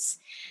 quizzes,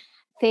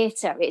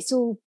 theatre, it's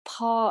all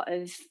part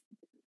of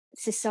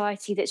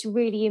society that's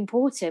really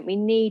important. We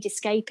need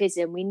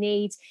escapism. We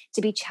need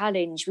to be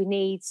challenged. We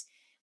need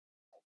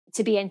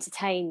to be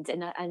entertained,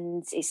 and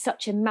it's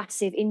such a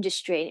massive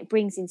industry and it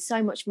brings in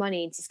so much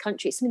money into this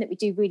country. It's something that we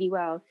do really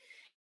well.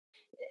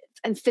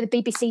 And for the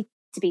BBC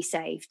to be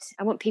saved,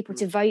 I want people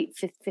to vote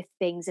for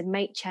things and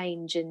make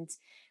change and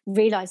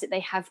realise that they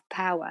have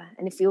power,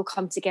 and if we all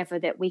come together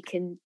that we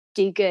can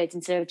do good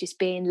instead of just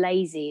being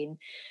lazy and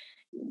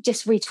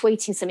just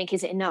retweeting something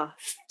isn't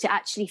enough. To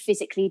actually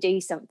physically do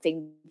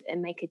something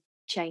and make a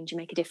change and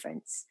make a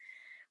difference.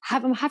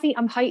 I'm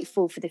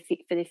hopeful for the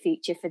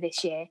future for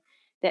this year,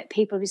 that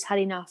people have just had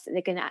enough, that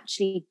they're going to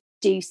actually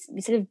do,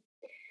 instead of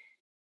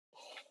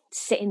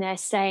sitting there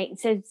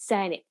instead of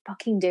saying it,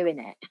 fucking doing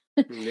it.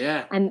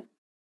 Yeah. And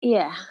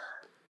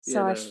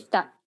so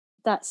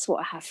that's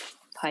what I have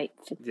hope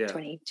for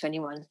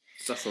 2021.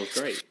 That sounds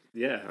great.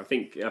 Yeah, I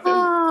think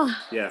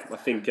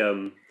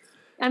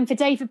And for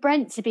David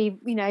Brent to be,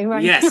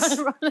 running. Yes.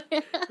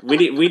 we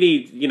need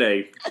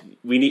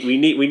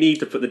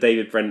to put the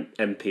David Brent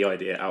MP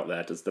idea out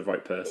there as the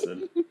right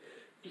person.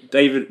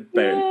 David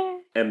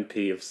Brent,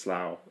 MP of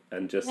Slough,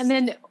 and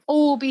then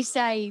all be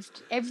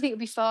saved. Everything would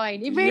be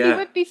fine. It really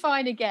would be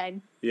fine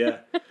again. Yeah.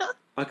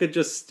 I could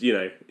just,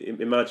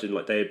 imagine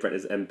like David Brent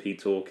as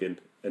MP talking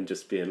and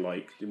just being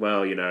like,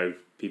 well,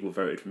 people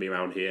voted for me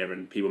around here,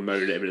 and people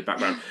moaning at him in the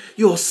background,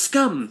 "You're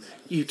scum,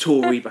 you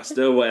Tory bastard,"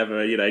 or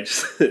whatever,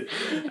 just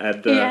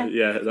and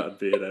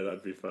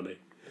that'd be funny.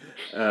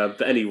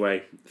 But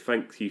anyway,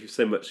 thank you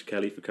so much,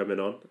 Kelly, for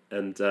coming on,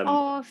 and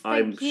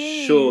I'm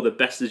sure the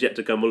best is yet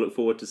to come. We'll look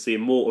forward to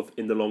seeing more of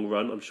In the Long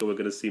Run. I'm sure we're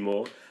going to see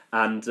more,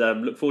 and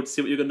look forward to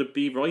see what you're going to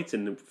be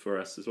writing for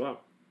us as well.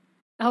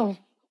 Oh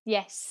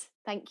yes,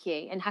 thank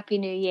you, and Happy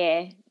New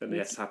Year. And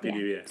yes, Happy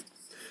New Year.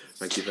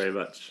 Thank you very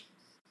much.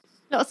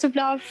 Lots of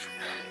love.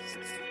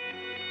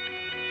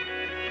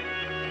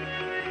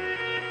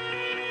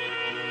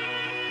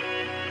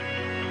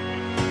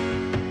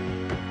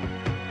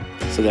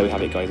 So there we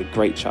have it, guys. A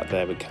great chat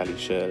there with Kellie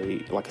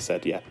Shirley. Like I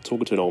said,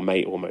 talking to an old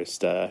mate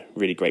almost.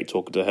 Really great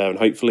talking to her. And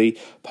hopefully,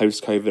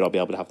 post-COVID, I'll be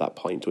able to have that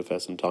pint with her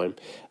sometime.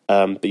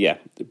 But yeah,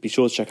 be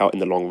sure to check out In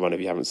the Long Run if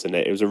you haven't seen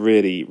it. It was a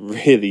really,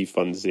 really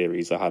fun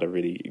series. I had a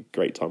really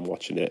great time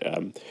watching it.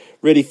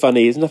 Really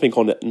funny. There's nothing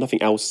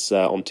else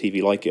on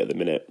TV like it at the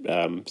minute.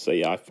 So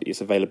yeah, it's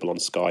available on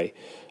Sky.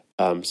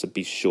 So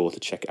be sure to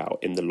check it out,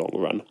 In the Long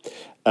Run.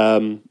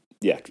 A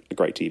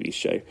great TV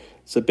show.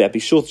 So be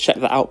sure to check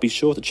that out. Be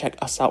sure to check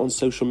us out on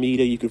social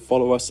media. You can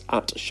follow us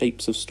at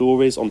Shapes of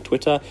Stories on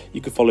Twitter.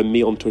 You can follow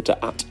me on Twitter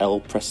at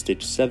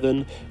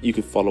LPrestige7. You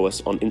can follow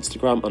us on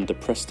Instagram under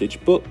Prestige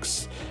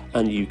Books.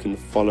 And you can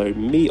follow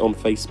me on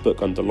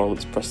Facebook under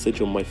Lawrence Prestige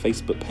on my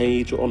Facebook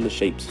page, or on the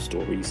Shapes of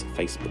Stories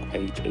Facebook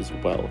page as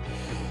well.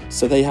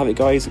 So there you have it,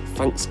 guys.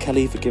 Thanks,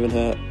 Kelly, for giving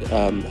her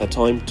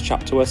time to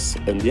chat to us.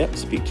 And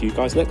speak to you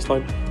guys next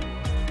time.